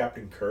more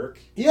Captain Kirk.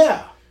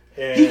 Yeah,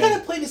 and he kind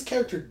of played his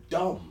character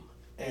dumb.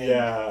 And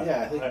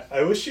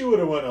I wish he would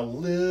have went a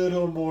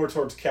little more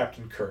towards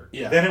Captain Kirk.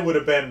 Yeah, then it would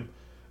have been,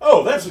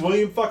 oh, that's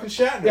William fucking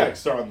Shatner. Yeah,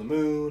 Star on the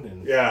Moon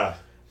and yeah.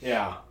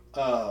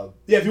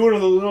 If you would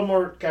have a little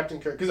more Captain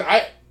Kirk, because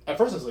at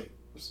first I was like,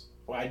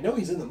 well, I know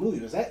he's in the movie.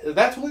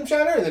 That's William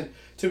Shatner? And then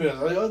 2 minutes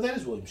I was like, oh, that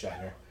is William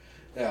Shatner.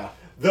 Yeah.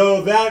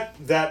 Though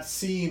that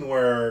scene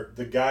where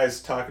the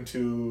guy's talking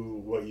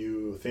to what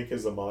you think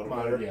is a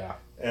monitor, Yeah.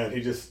 and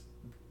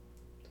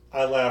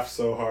I laughed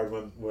so hard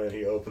when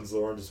he opens the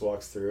door and just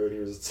walks through, and he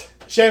was...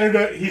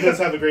 Shannon, he does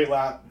have a great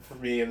laugh for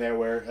me in there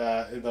where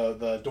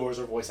the doors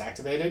are voice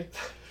activated.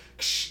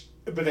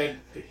 But then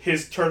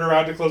his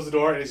turnaround to close the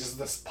door, and it's just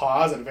this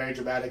pause and a very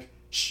dramatic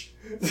shh.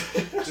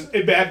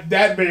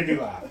 That made me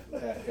laugh.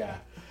 Yeah.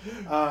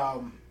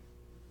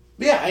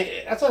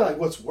 That's not like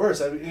what's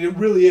worse. I mean, it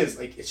really is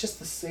like it's just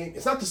the same.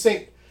 It's not the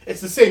same.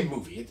 It's the same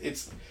movie.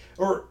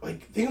 Or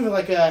like think of it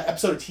like a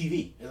episode of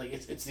TV. Like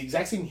it's the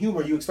exact same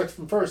humor you expect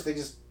from first. They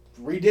just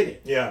redid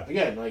it. Yeah.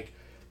 Again, like,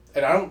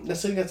 and I don't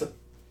necessarily think that's a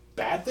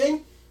bad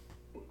thing.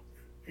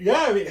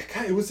 Yeah, I mean,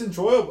 it was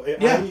enjoyable.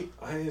 Yeah.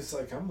 I was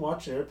like, I'm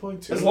watching Airplane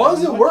 2. As long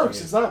as it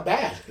works, it's not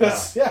bad. Yeah.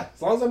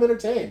 As long as I'm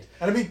entertained.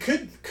 And I mean,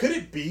 could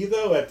it be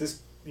though at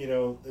this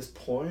this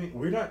point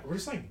we're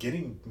just not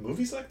getting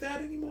movies like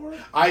that anymore?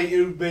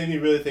 It made me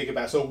really think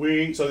about so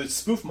it's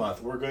spoof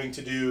month. We're going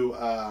to do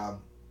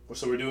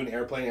we're doing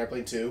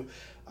Airplane 2.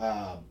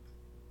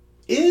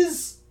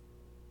 Is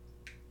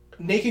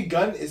Naked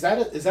Gun is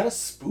that a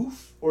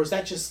spoof, or is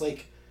that just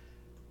like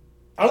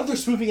I don't know if they're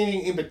spoofing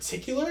anything in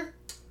particular?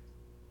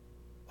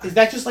 Is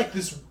that just like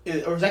this,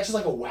 or is that just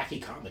like a wacky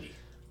comedy?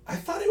 I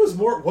thought it was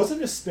more. Wasn't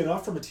it a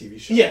spin-off from a TV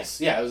show? Yes,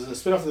 yeah, it was a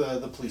spin-off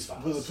of the Police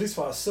Files. The Police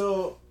Files.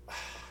 So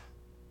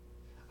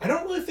I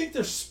don't really think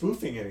they're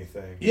spoofing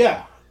anything.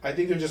 Yeah, I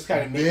think they're just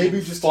kind of maybe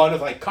just fun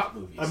of like cop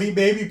movies. I mean,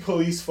 maybe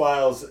Police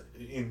Files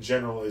in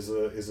general is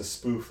a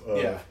spoof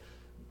of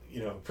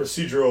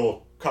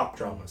procedural cop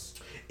dramas.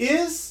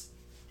 So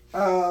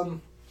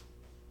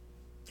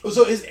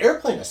is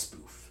Airplane a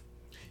spoof?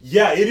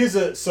 Yeah, it is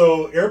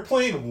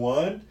Airplane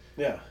 1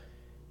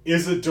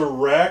 is a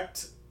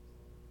direct,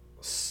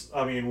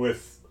 I mean,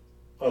 with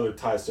other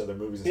ties to other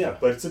movies and stuff,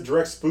 but it's a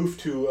direct spoof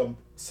to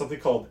something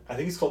called, I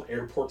think it's called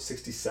Airport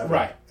 67.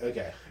 Right,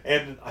 okay.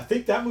 And I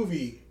think that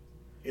movie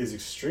is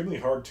extremely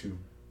hard to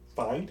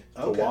find,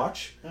 to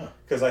watch.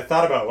 Because I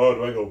thought about,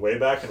 do I go way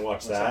back and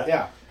watch that?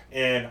 Yeah.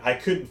 And I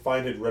couldn't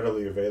find it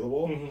readily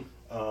available.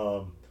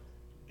 Mm-hmm.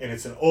 And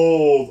it's an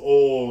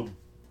old,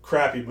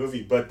 crappy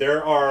movie, but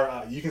there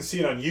are, you can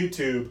see it on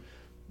YouTube,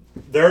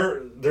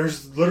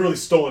 there's literally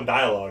stolen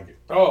dialogue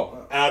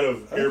out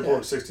of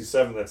Airport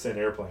 67 that's in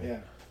Airplane. Yeah.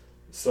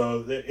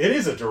 So it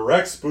is a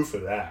direct spoof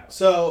of that.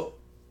 So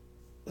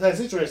that's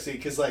interesting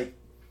because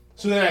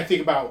so then I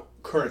think about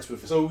current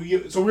spoofing. So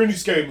we're gonna do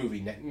Scary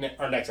Movie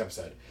our next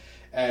episode,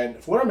 and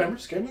from what I remember,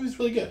 Scary Movie is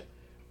really good,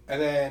 and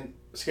then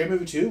Scary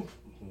Movie 2,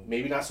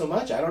 maybe not so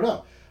much. I don't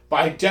know, but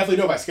I definitely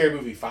know by Scary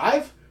Movie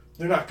 5,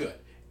 they're not good.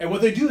 And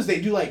what they do is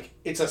they do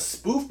it's a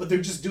spoof, but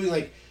they're just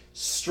doing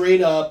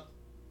straight up,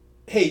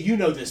 hey, you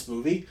know this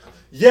movie.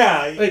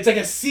 Yeah. It's like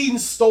a scene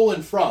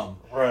stolen from.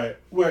 Right.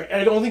 Where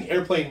I don't think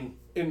Airplane,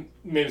 maybe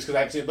it's because I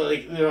haven't seen it, but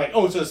they're like,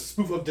 oh, it's a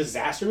spoof of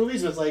disaster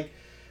movies. But it's like,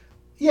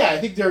 yeah, I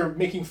think they're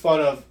making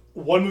fun of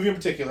one movie in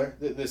particular,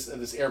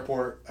 this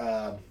airport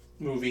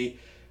movie.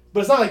 But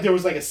it's not like there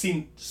was a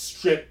scene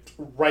stripped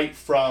right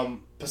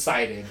from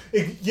Poseidon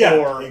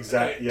or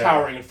exactly,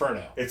 Towering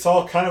Inferno. It's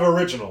all kind of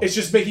original. It's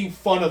just making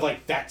fun of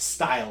that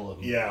style of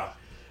movie. Yeah.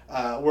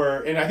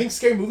 And I think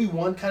Scary Movie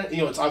 1 kind of,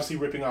 it's obviously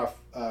ripping off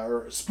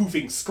or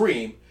spoofing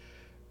Scream,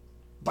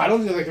 but I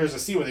don't think there's a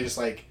scene where they just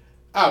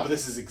but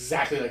this is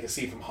exactly like a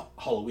scene from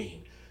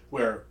Halloween,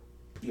 where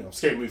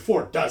Scary Movie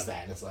 4 does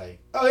that, and it's like,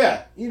 oh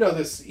yeah,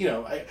 this,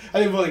 I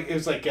think it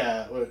was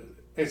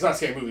it's not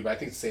Scary Movie, but I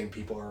think the same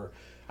people are.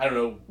 I don't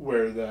know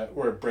where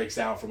it breaks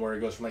out from, where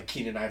it goes from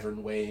Keenan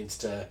Ivan Wayans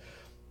to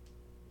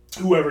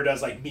whoever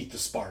does Meet the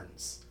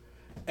Spartans,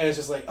 and it's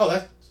just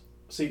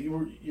so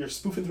you're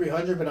spoofing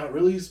 300, but not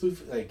really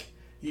spoofing.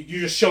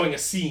 You're just showing a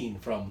scene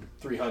from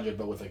 300,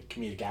 but with a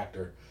comedic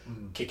actor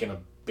kicking a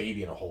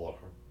baby in a hole,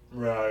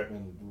 right?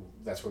 And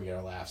that's where we get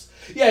our laughs.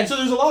 Yeah, and so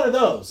there's a lot of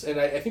those, and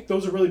I think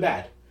those are really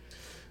bad.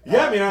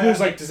 Yeah, I mean, there's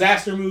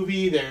disaster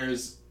movie.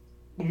 There's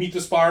Meet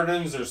the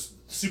Spartans. There's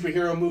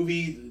superhero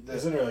movie.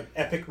 Isn't there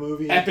epic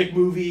movie? Epic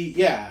movie,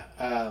 yeah.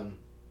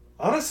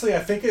 Honestly, I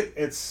think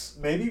it's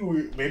maybe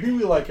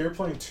we like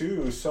Airplane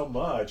 2 so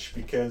much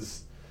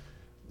because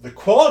the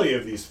quality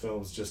of these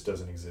films just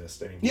doesn't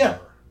exist anymore. Yeah.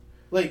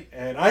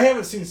 And I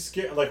haven't seen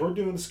we're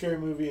doing Scary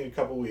Movie in a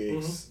couple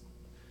weeks,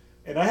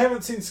 and I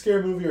haven't seen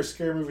Scary Movie or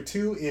Scary Movie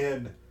 2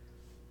 in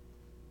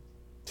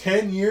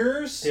 10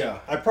 years. Yeah.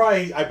 I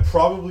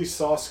probably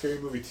saw Scary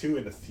Movie 2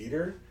 in the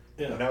theater.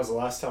 Yeah. And that was the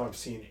last time I've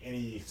seen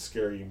any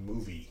scary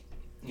movie.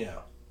 Yeah.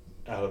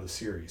 Out of the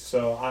series,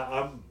 so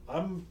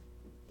I'm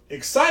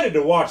excited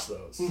to watch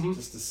those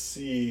just to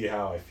see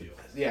how I feel.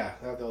 Yeah,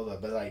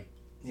 but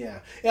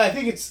I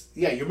think it's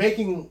you're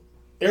making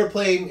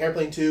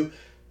Airplane 2.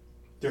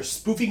 They're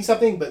spoofing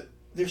something, but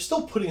they're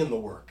still putting in the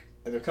work,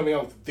 and they're coming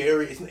out with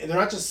they're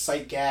not just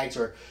sight gags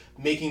or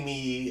making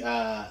me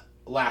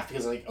laugh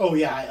because oh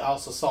yeah, I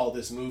also saw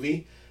this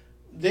movie.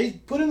 They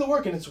put in the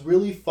work, and it's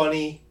really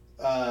funny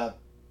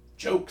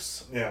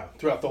jokes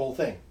throughout the whole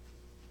thing.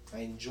 I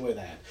enjoy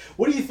that.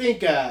 What do you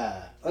think?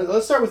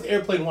 Let's start with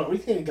Airplane 1. What do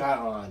you think it got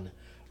on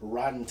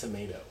Rotten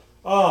Tomato.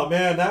 Oh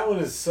man, that one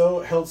is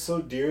held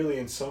so dearly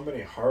in so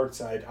many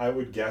hearts. I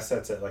would guess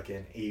that's at like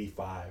an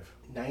 85.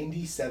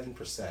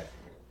 97%.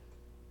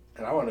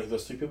 And I want to know who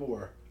those three people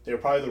were. They were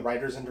probably the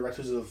writers and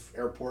directors of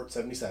Airport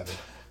 77.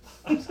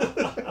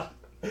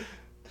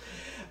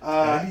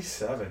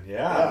 97,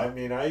 yeah. I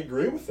mean, I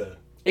agree with it.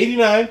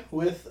 89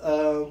 with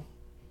the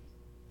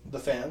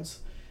fans.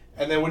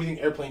 And then what do you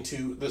think Airplane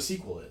 2, the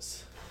sequel,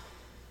 is?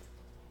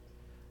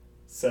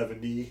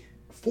 70.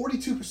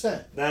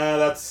 42%. Nah,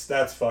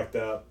 that's fucked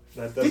up.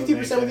 That doesn't 50% make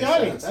with the any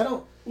audience.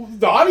 sense.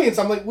 The audience,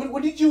 I'm like,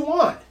 what did you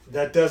want?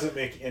 That doesn't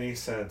make any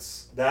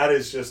sense. That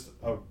is just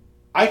a...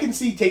 I can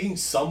see taking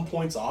some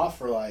points off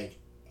for like,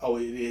 oh,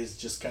 it is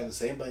just kind of the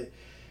same. But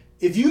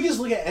if you just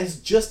look at it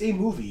as just a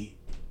movie,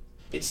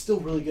 it's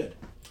still really good.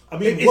 I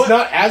mean, it's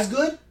not as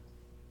good,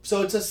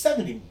 so it's a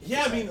 70.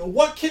 Yeah, I mean,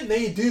 what can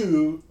they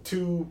do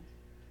to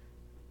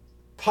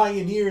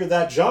pioneer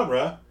that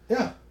genre?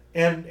 Yeah,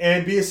 and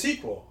be a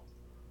sequel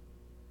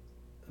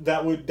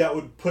that would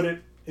put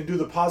it into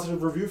the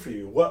positive review for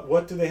you.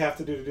 What do they have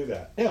to do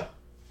that? Yeah,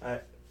 I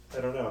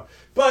don't know,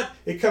 but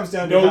it comes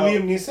down to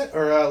Liam Neeson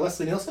or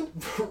Leslie Nielsen.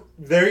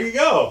 There you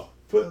go.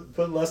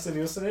 Put Leslie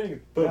Nielsen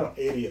in. Put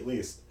 80 at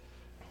least.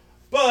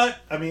 But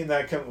I mean,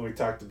 that we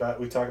talk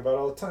about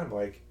all the time.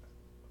 Like,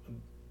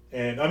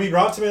 and I mean,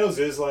 Rotten Tomatoes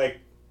is like,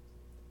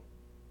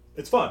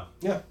 it's fun.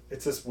 Yeah,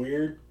 it's this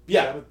weird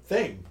kind of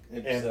thing,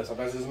 and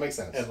sometimes it doesn't make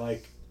sense. And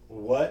like,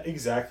 what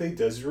exactly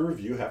does your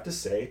review have to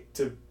say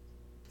to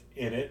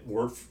in it?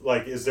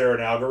 Like, is there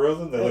an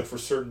algorithm that look for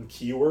certain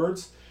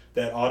keywords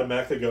that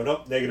automatically go,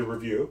 nope, negative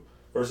review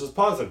versus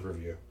positive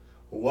review?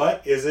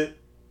 What is it?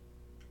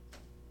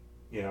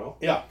 You know?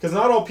 Yeah. Because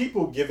not all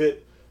people give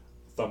it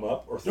thumb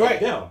up or thumb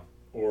down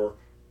or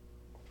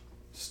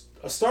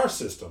a star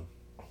system.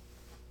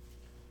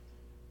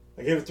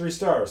 I gave it 3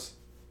 stars.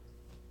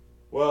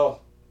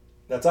 Well,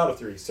 that's out of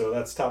 3, so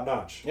that's top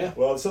notch. Yeah.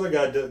 Well, this other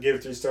guy gave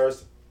it 3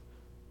 stars.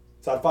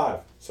 It's out of 5,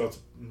 so it's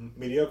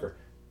mediocre.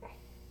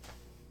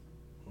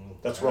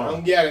 That's wrong. I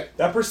don't get it.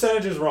 That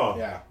percentage is wrong.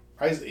 Yeah.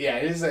 It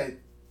is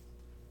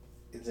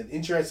it's an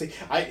interesting.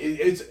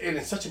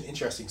 It's such an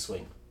interesting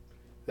swing.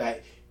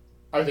 That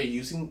are they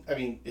using? I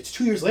mean, it's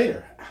 2 years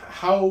later.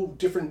 How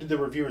different did the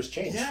reviewers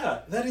change?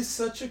 Yeah, that is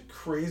such a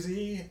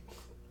crazy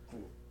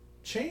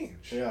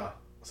change. Yeah.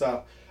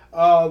 So,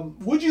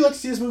 would you like to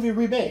see this movie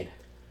remade?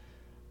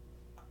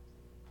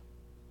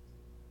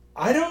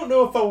 I don't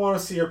know if I want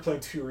to see Airplane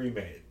 2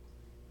 remade.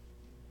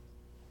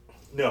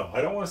 No,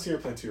 I don't want to see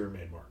Airplane 2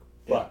 remade, Mark.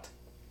 But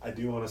I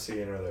do want to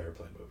see another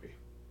Airplane movie.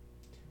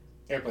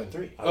 Airplane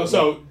 3.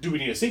 So do we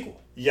need a sequel?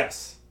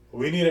 Yes.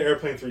 We need an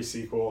Airplane 3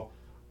 sequel.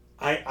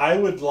 I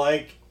would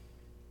like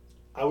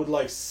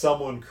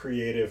someone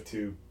creative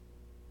to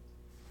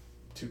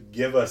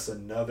give us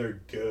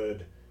another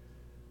good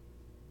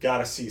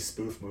gotta see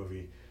spoof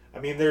movie. I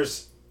mean,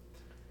 there's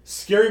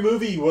Scary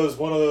Movie was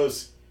one of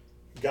those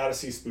gotta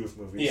see spoof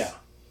movies. Yeah.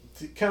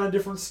 Kind of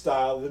different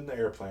style than the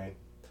Airplane.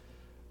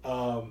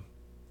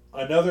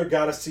 Another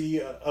gotta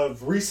see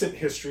of recent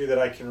history that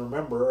I can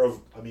remember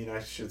of. I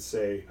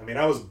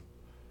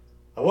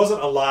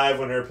wasn't alive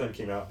when Airplane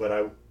came out,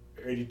 but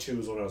 82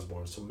 was when I was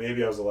born, so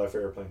maybe I was alive for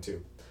Airplane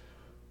 2.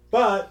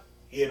 But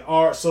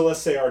let's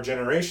say our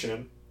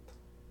generation,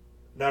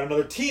 not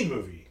another teen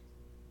movie.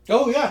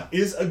 Oh yeah,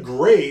 is a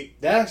great.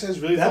 That actually is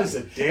really. That funny. is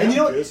a damn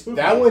good spoof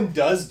that movie. one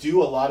does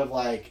do a lot of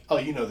like, oh,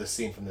 you know this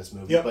scene from this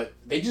movie, but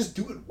they just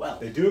do it well.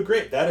 They do it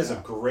great. That is a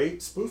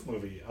great spoof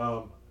movie.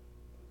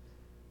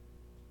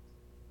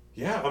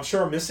 Yeah, I'm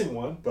sure I'm missing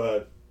one,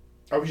 but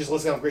are we just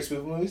listing off great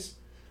spoof movies?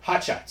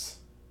 Hot Shots,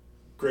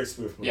 great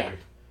spoof movie.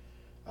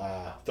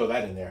 Yeah, throw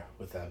that in there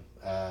with them.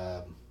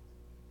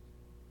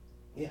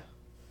 Yeah,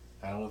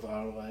 I don't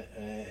know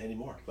if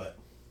anymore, but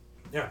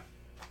yeah.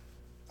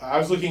 I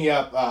was looking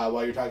up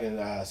while you're talking.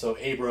 So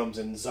Abrams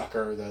and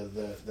Zucker,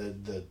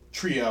 the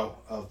trio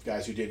of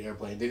guys who did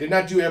Airplane. They did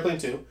not do Airplane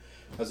 2.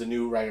 That was a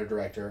new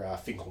writer-director,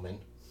 Finkelman.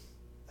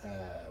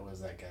 What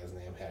was that guy's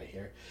name? I had it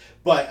here.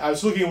 But I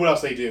was looking at what else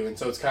they do, and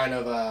so it's kind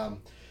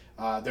of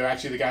they're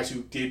actually the guys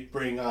who did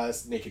bring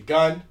us Naked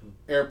Gun,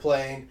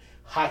 Airplane,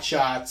 Hot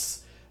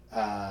Shots,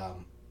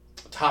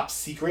 Top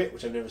Secret,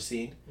 which I've never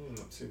seen.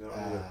 I've seen that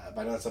one.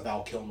 But I know that's a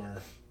Val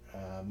Kilmer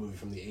movie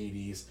from the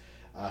 80s.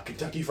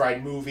 Kentucky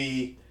Fried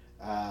Movie.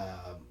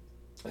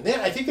 And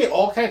then I think they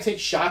all kind of take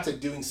shots at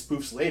doing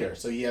spoofs later.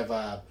 So you have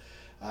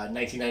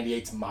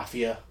 1998's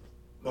Mafia.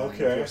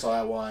 Okay. If you saw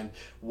that one.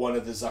 One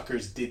of the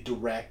Zuckers did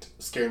direct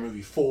Scary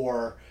Movie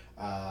 4.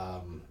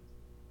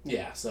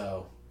 Yeah,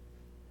 so.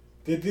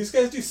 Did these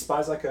guys do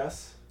Spies Like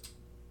Us?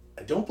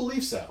 I don't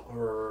believe so.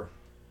 Or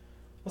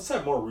what's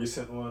that more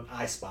recent one?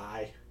 I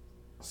Spy.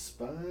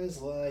 Spies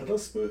Like...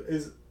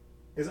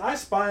 Is I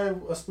Spy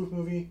a spoof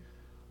movie?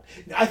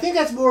 I think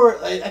that's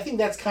more... I think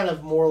that's kind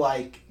of more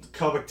like...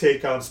 Comic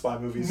take on spy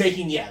movies?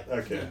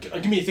 Okay.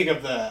 Give me a think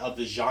of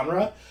the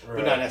genre,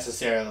 but not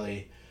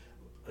necessarily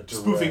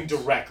spoofing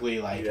directly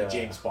like a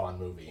James Bond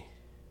movie.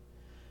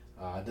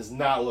 It does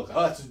not look...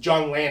 Oh, that's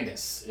John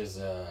Landis is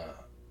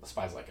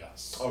Spies Like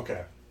Us.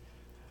 Okay.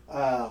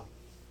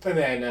 And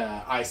then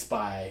I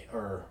Spy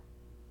or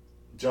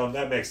John,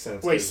 that makes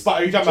sense. wait,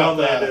 Spy? Are you talking John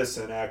about Landis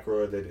and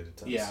Aykroyd? They did a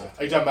ton of Yeah. stuff.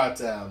 Are you talking about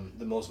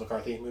the Melissa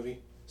McCarthy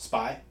movie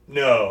Spy?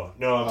 No,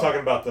 I'm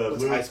talking about the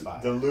What's I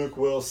Spy? Luke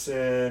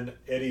Wilson,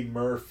 Eddie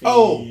Murphy.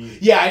 Oh,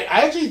 yeah.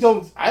 I actually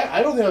don't.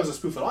 I don't think that was a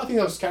spoof at all. I think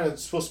that was kind of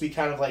supposed to be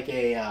kind of like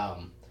a.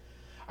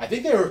 I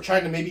think they were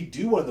trying to maybe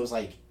do one of those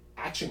like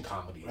action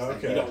comedies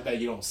that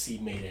you don't see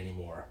made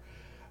anymore.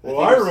 Well,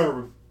 I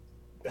remember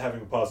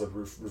having a positive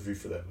review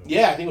for that movie.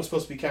 Yeah, I think it was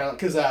supposed to be kind of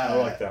because I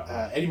like that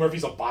one. Eddie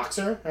Murphy's a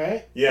boxer,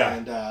 right? Yeah,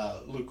 and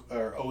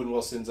Owen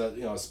Wilson's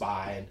a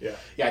spy, and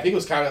yeah, I think it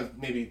was kind of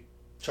maybe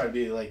trying to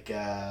be like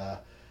I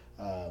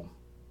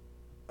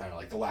don't know,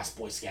 like The Last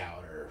Boy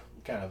Scout or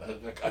kind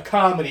of a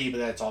comedy, but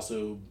that's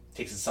also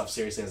takes itself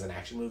seriously as an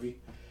action movie.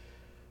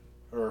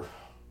 Or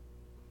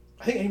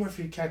I think Eddie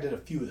Murphy kind of did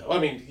a few though. I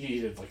mean,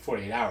 he did like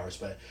 48 Hours,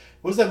 but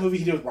what was that movie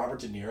he did with Robert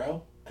De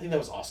Niro? I think that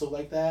was also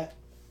like that.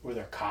 Where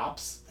they're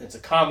cops. It's a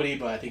comedy,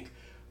 but I think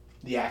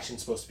the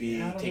action's supposed to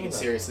be taken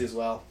seriously as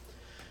well.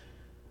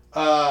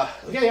 A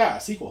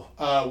sequel.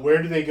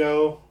 Where do they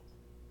go?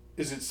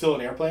 Is it still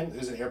an airplane?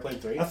 Is it Airplane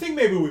 3? I think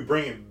maybe we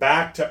bring it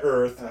back to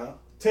Earth.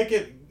 Get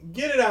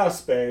it out of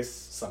space.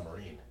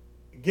 Submarine.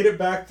 Get it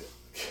back to...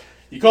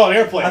 You call it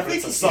airplane, I think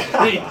it's a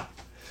submarine. Yeah.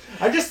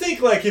 I just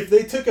think like if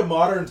they took a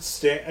modern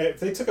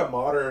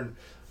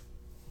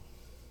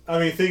I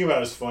mean, think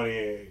about it's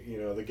funny,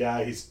 the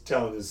guy, he's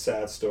telling his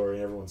sad story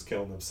and everyone's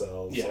killing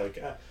themselves. Yeah.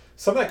 Like,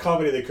 some of that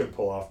comedy they couldn't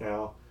pull off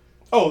now.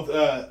 Oh,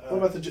 what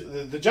about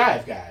the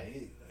Jive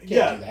guy? Do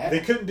that.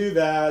 They couldn't do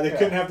that. They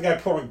couldn't have the guy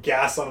pouring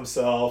gas on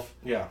himself.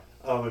 Yeah.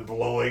 And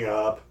blowing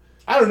up.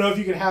 I don't know if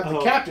you can have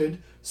the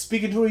captain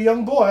speaking to a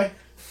young boy.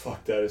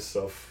 Fuck, that is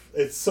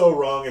it's so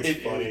wrong,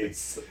 it's funny.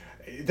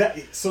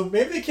 So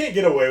maybe they can't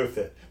get away with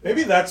it.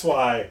 Maybe that's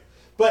why.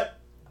 But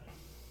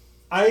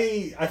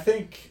I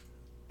think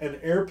an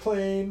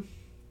airplane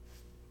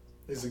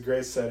is a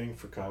great setting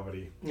for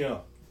comedy. Yeah.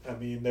 I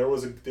mean, there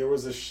was a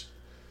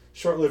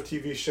short-lived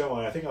TV show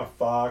on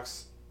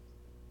Fox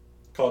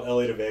called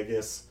LA to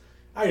Vegas.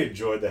 I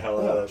enjoyed the hell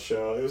out of that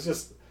show. It was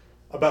just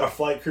about a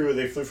flight crew.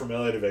 They flew from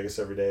LA to Vegas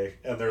every day,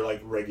 and they're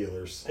like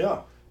regulars.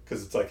 Yeah.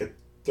 Because it's like a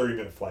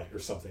 30-minute flight or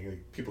something.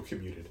 Like, people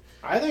commuted.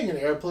 I think an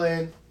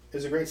airplane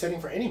is a great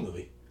setting for any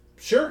movie.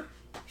 Sure.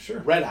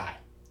 Red Eye.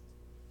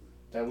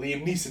 That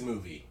Liam Neeson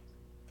movie.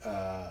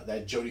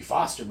 That Jodie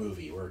Foster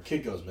movie where a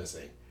kid goes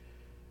missing.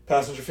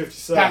 Passenger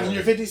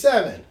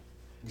 57.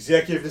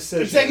 Executive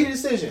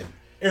Decision.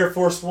 Air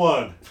Force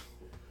One.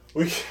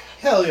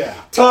 Hell yeah.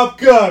 Top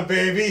Gun,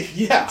 baby.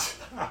 Yeah.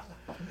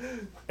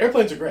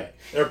 Airplanes are great.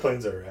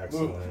 Airplanes are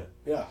excellent.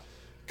 Yeah.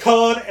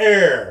 Con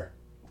Air.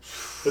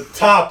 The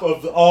top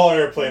of all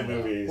airplane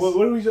movies. What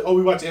did we do? Oh,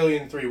 we watched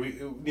Alien 3.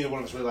 Neither one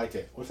of us really liked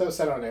it. What if that was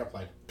set on an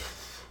airplane?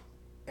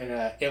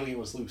 And Alien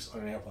was loose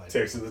on an airplane.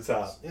 Takes to the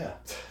top. Yeah.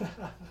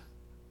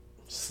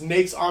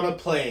 Snakes on a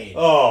plane.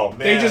 Oh, man.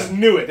 They just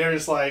knew it. They're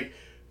just like,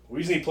 we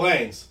just need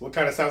planes. What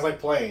kind of sounds like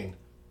plane?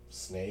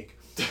 Snake.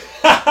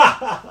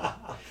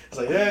 It's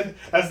like,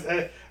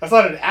 that's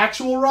not an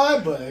actual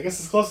rhyme, but I guess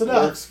it's close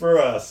enough. Works for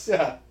us.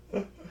 Yeah.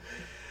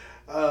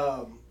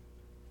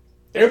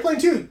 Airplane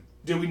 2.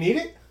 Do we need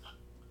it?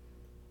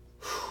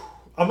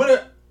 I'm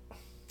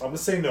gonna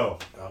say no.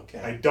 Okay.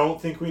 I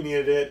don't think we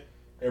needed it.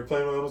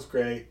 Airplane 1 was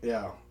great.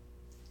 Yeah.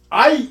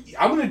 I'm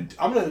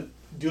gonna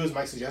do as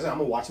Mike suggested. I'm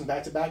gonna watch them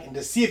back to back and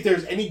to see if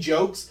there's any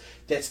jokes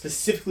that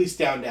specifically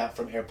stand out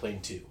from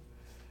Airplane 2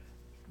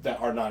 that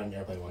are not in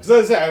Airplane 1.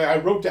 Because I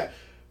wrote down.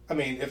 I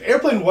mean, if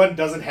Airplane 1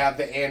 doesn't have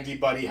the Andy,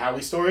 Buddy,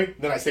 Howie story,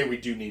 then I say we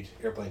do need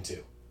Airplane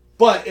 2.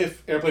 But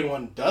if Airplane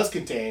 1 does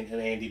contain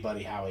an Andy,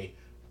 Buddy, Howie,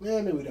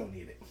 maybe we don't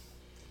need it.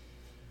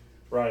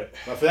 Right.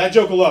 But for that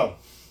joke alone,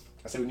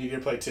 I say we need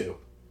Airplane 2.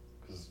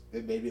 Because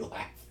it made me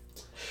laugh.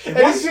 And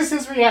it's just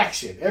his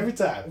reaction every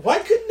time. Why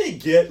couldn't they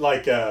get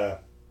like a...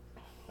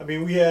 I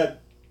mean, we had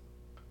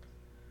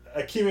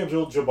Akeem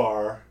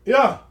Abdul-Jabbar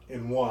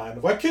in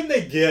 1. Why couldn't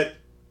they get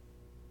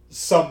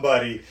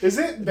somebody... Is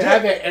it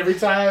bad that every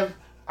time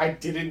I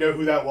didn't know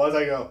who that was,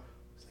 I go,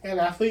 is that an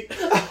athlete?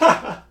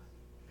 I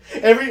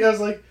was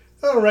like,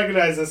 I don't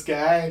recognize this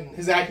guy, and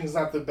his acting's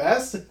not the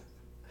best.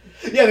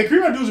 Yeah, the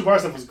Kareem Abdul-Jabbar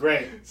stuff was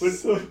great.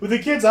 With the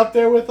kids up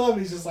there with him,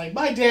 he's just like,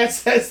 my dad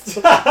says...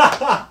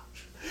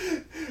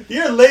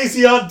 You're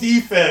lazy on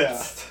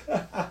defense.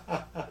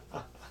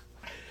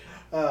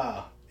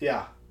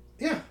 Yeah.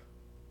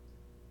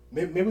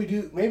 Maybe we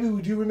do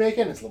remake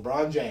it. And it's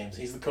LeBron James.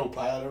 He's the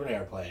co-pilot of an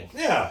airplane.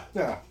 Yeah.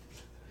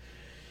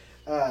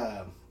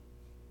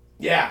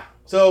 Yeah.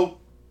 So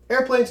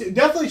Airplane 2,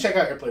 definitely check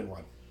out Airplane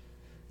 1.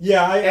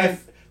 Yeah, and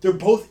they're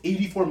both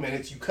 84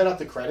 minutes. You cut out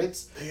the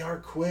credits. They are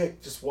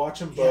quick. Just watch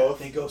them both.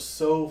 They go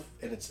so,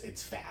 and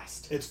it's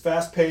fast. It's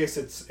fast paced.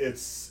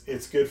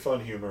 It's good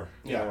fun humor.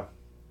 Yeah.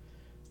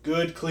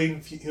 Good,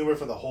 clean humor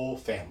for the whole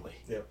family.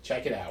 Yep.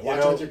 Check it out.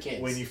 Watch it with your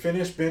kids. When you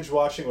finish binge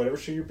watching, whatever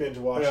show you're binge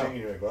watching, and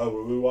you're like, oh, what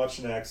will we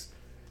watch next?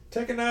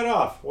 Take a night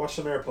off. Watch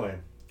some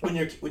Airplane. When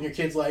your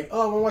kid's like,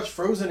 oh, I want to watch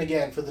Frozen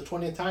again for the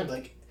 20th time.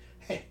 Like,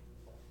 hey,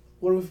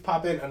 what if we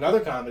pop in another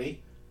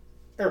comedy?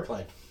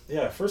 Airplane.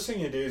 Yeah, first thing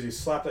you do is you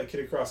slap that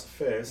kid across the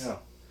face. Yeah.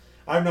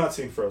 I've not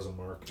seen Frozen,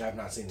 Mark. I've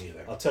not seen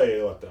either. I'll tell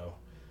you what, though.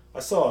 I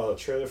saw a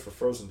trailer for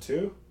Frozen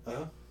 2.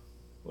 Uh-huh.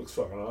 Looks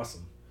fucking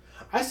awesome.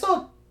 I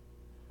saw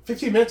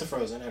 15 minutes of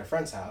Frozen at a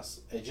friend's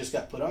house. It just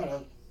got put on. I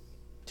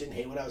didn't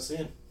hate what I was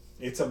seeing.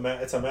 It's a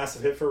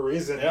massive hit for a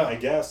reason, Yeah. I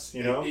guess,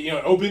 you know? It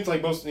opens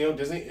like most,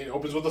 Disney, it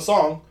opens with a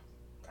song.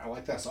 I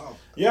like that song.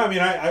 Yeah, I mean,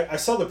 I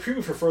saw the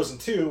preview for Frozen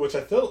 2, which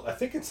I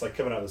think it's like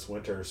coming out this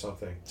winter or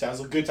something. Sounds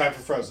a good time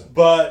for Frozen.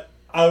 But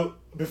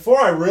before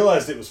I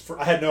realized it was,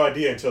 I had no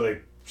idea until they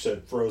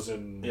said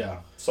Frozen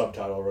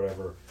subtitle or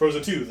whatever.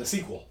 Frozen 2, the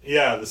sequel.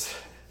 Yeah, this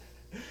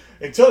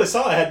until they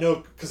saw it, I had no,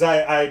 because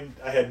I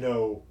had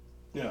no,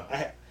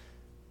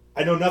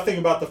 I know nothing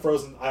about the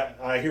Frozen.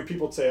 I hear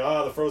people say,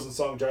 the Frozen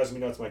song drives me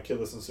nuts. My kid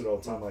listens to it all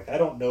the time. Like, I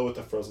don't know what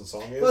the Frozen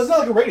song is. Well, it's not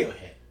like a radio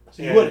hit.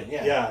 So you wouldn't,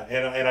 yeah. Yeah,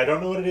 and I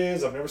don't know what it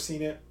is. I've never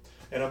seen it.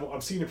 And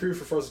I'm seeing the preview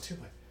for Frozen 2.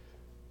 I'm like,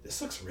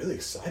 this looks really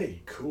exciting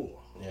and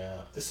cool.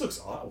 Yeah. This looks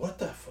odd. What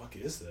the fuck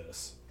is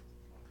this?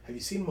 Have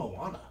you seen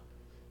Moana?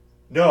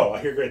 No,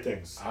 I hear great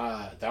things.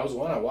 That was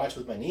one I watched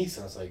with my niece,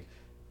 and I was like,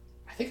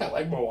 I think I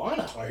like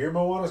Moana. I hear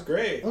Moana's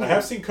great. Oh. I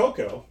have seen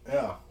Coco.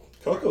 Yeah.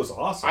 Coco's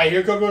awesome. I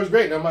hear Coco is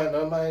great. None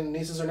of my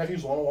nieces or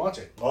nephews want to watch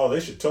it. Oh, they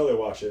should totally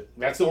watch it.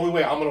 That's the only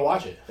way I'm going to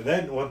watch it. And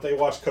then when they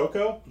watch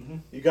Coco,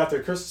 you got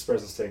their Christmas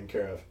presents taken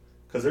care of.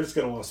 Because they're just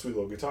going to want a sweet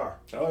little guitar.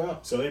 Oh, yeah.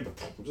 So they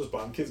we'll just buy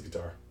them kids'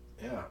 guitar.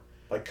 Yeah.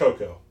 Like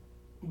Coco.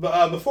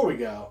 But before we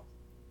go,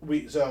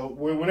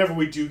 whenever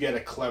we do get a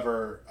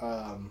clever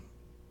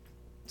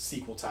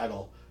sequel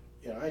title,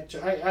 I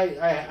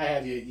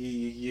have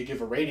you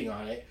give a rating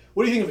on it.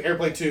 What do you think of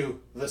Airplane 2,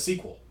 the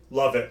sequel?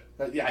 Love it.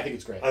 Yeah, I think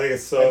it's great. I think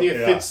it's so. I think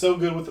it fits so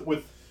good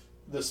with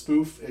the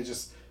spoof. It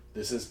just,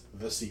 this is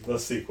the sequel. The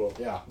sequel.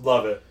 Yeah.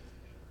 Love it.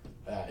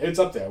 It's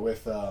up there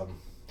with, I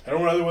don't know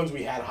what other ones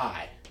we had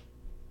high.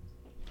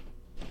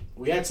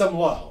 We had some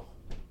low.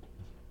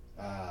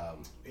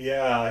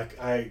 Yeah,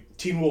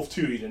 Teen Wolf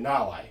 2 you did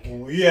not like.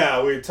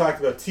 Yeah, we talked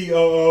about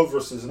TOO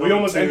versus. We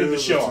almost ended the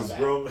show on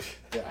versus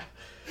that.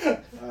 Yeah.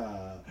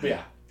 But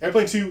yeah,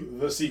 Airplane 2,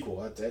 the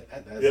sequel. That's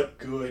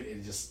good.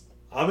 It just.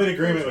 I'm in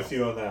agreement with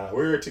you on that.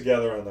 We're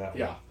together on that one.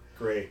 Yeah.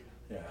 Great.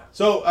 Yeah.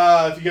 So,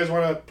 if you guys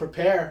want to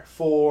prepare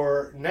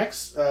for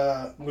next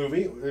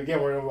movie,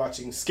 again, we're going to be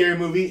watching Scary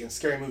Movie and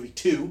Scary Movie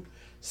 2.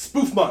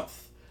 Spoof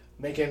Month.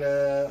 Making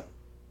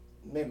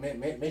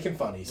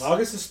funnies.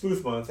 August is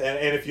spoof month,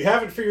 and if you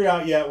haven't figured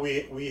out yet,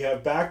 we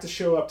have back to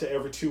show up to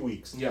every 2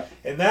 weeks. Yeah.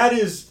 And that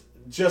is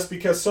just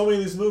because so many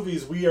of these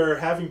movies we are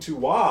having to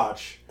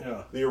watch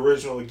the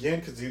original again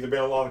because it's either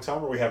been a long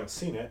time or we haven't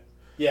seen it.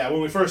 Yeah,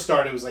 when we first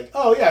started, it was like,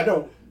 oh yeah,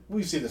 no,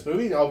 we've seen this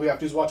movie. All we have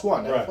to do is watch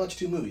one. Now Right. watch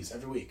 2 movies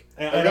every week.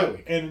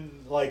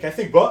 And like, I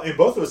think in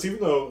both of us, even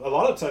though a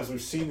lot of times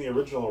we've seen the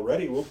original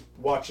already, we'll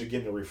watch it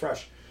again to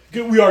refresh.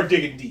 We are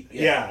digging deep.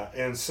 Yeah,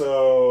 and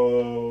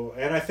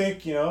I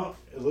think,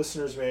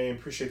 listeners may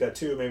appreciate that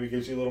too. Maybe it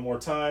gives you a little more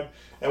time.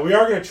 And we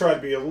are going to try to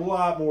be a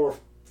lot more,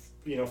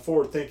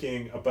 forward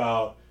thinking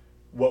about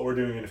what we're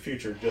doing in the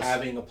future. Just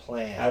having a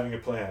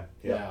plan.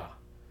 Yeah.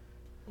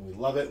 And we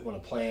love it when a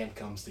plan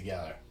comes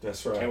together.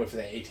 That's right. Can't wait for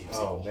that A-Team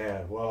sequel. Oh,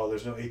 man. Well,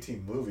 there's no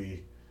A-Team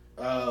movie.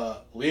 Liam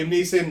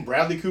Neeson,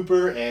 Bradley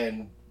Cooper,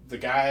 and the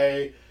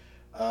guy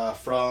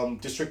from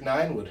District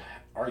 9 would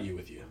argue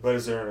with you. But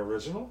is there an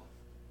original?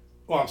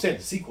 Well, I'm saying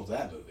the sequel to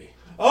that movie.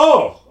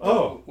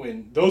 Oh.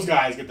 When those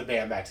guys get the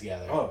band back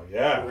together. Oh,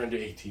 yeah. We're going to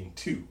do A-Team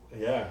 2.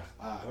 Yeah.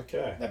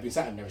 Okay. That being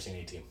said, I've never seen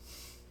A-Team.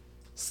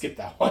 Skip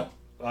that one.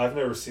 I've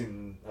never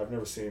seen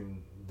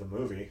the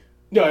movie.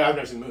 No, I've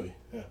never seen the movie.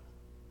 Yeah.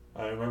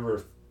 I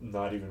remember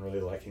not even really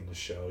liking the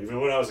show.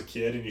 Even when I was a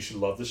kid and you should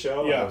love the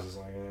show, Yeah. I was just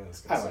like,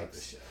 this I guy like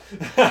sucks.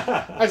 this show.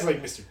 I just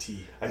like Mr.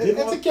 T.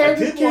 It's a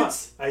character,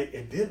 kids.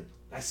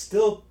 I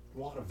still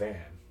want a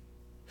van.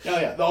 Oh,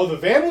 yeah. The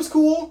van was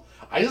cool.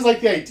 I just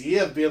like the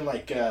idea of being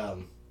like a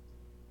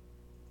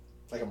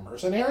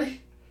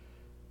mercenary.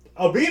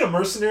 Oh, being a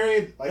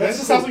mercenary, Like, that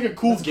just sounds like a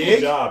cool that's gig. A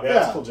cool job. Yeah,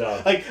 that's a cool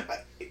job. Like,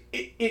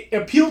 it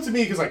appealed to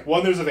me because, like,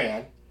 one, there's a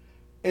van,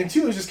 and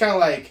two, it's just kind of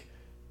like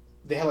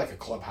they had like a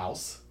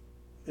clubhouse,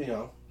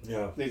 Yeah.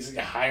 They just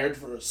get hired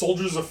for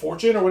soldiers of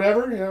fortune or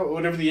whatever,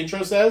 whatever the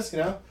intro says,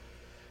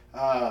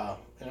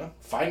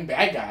 fighting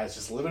bad guys,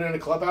 just living in a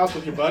clubhouse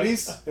with your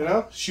buddies,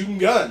 shooting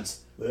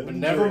guns, but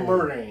never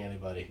murdering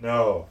anybody.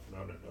 No.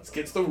 It's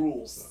against the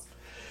rules.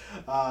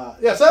 So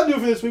that'll do it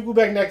for this week. We'll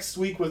be back next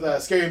week with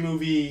Scary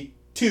Movie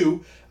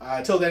 2.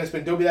 Until then, it's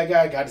been Don't Be That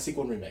Guy, Guide to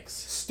Sequel and Remix.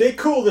 Stay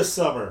cool this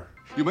summer.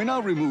 You may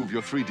now remove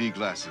your 3D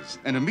glasses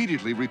and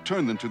immediately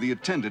return them to the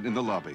attendant in the lobby.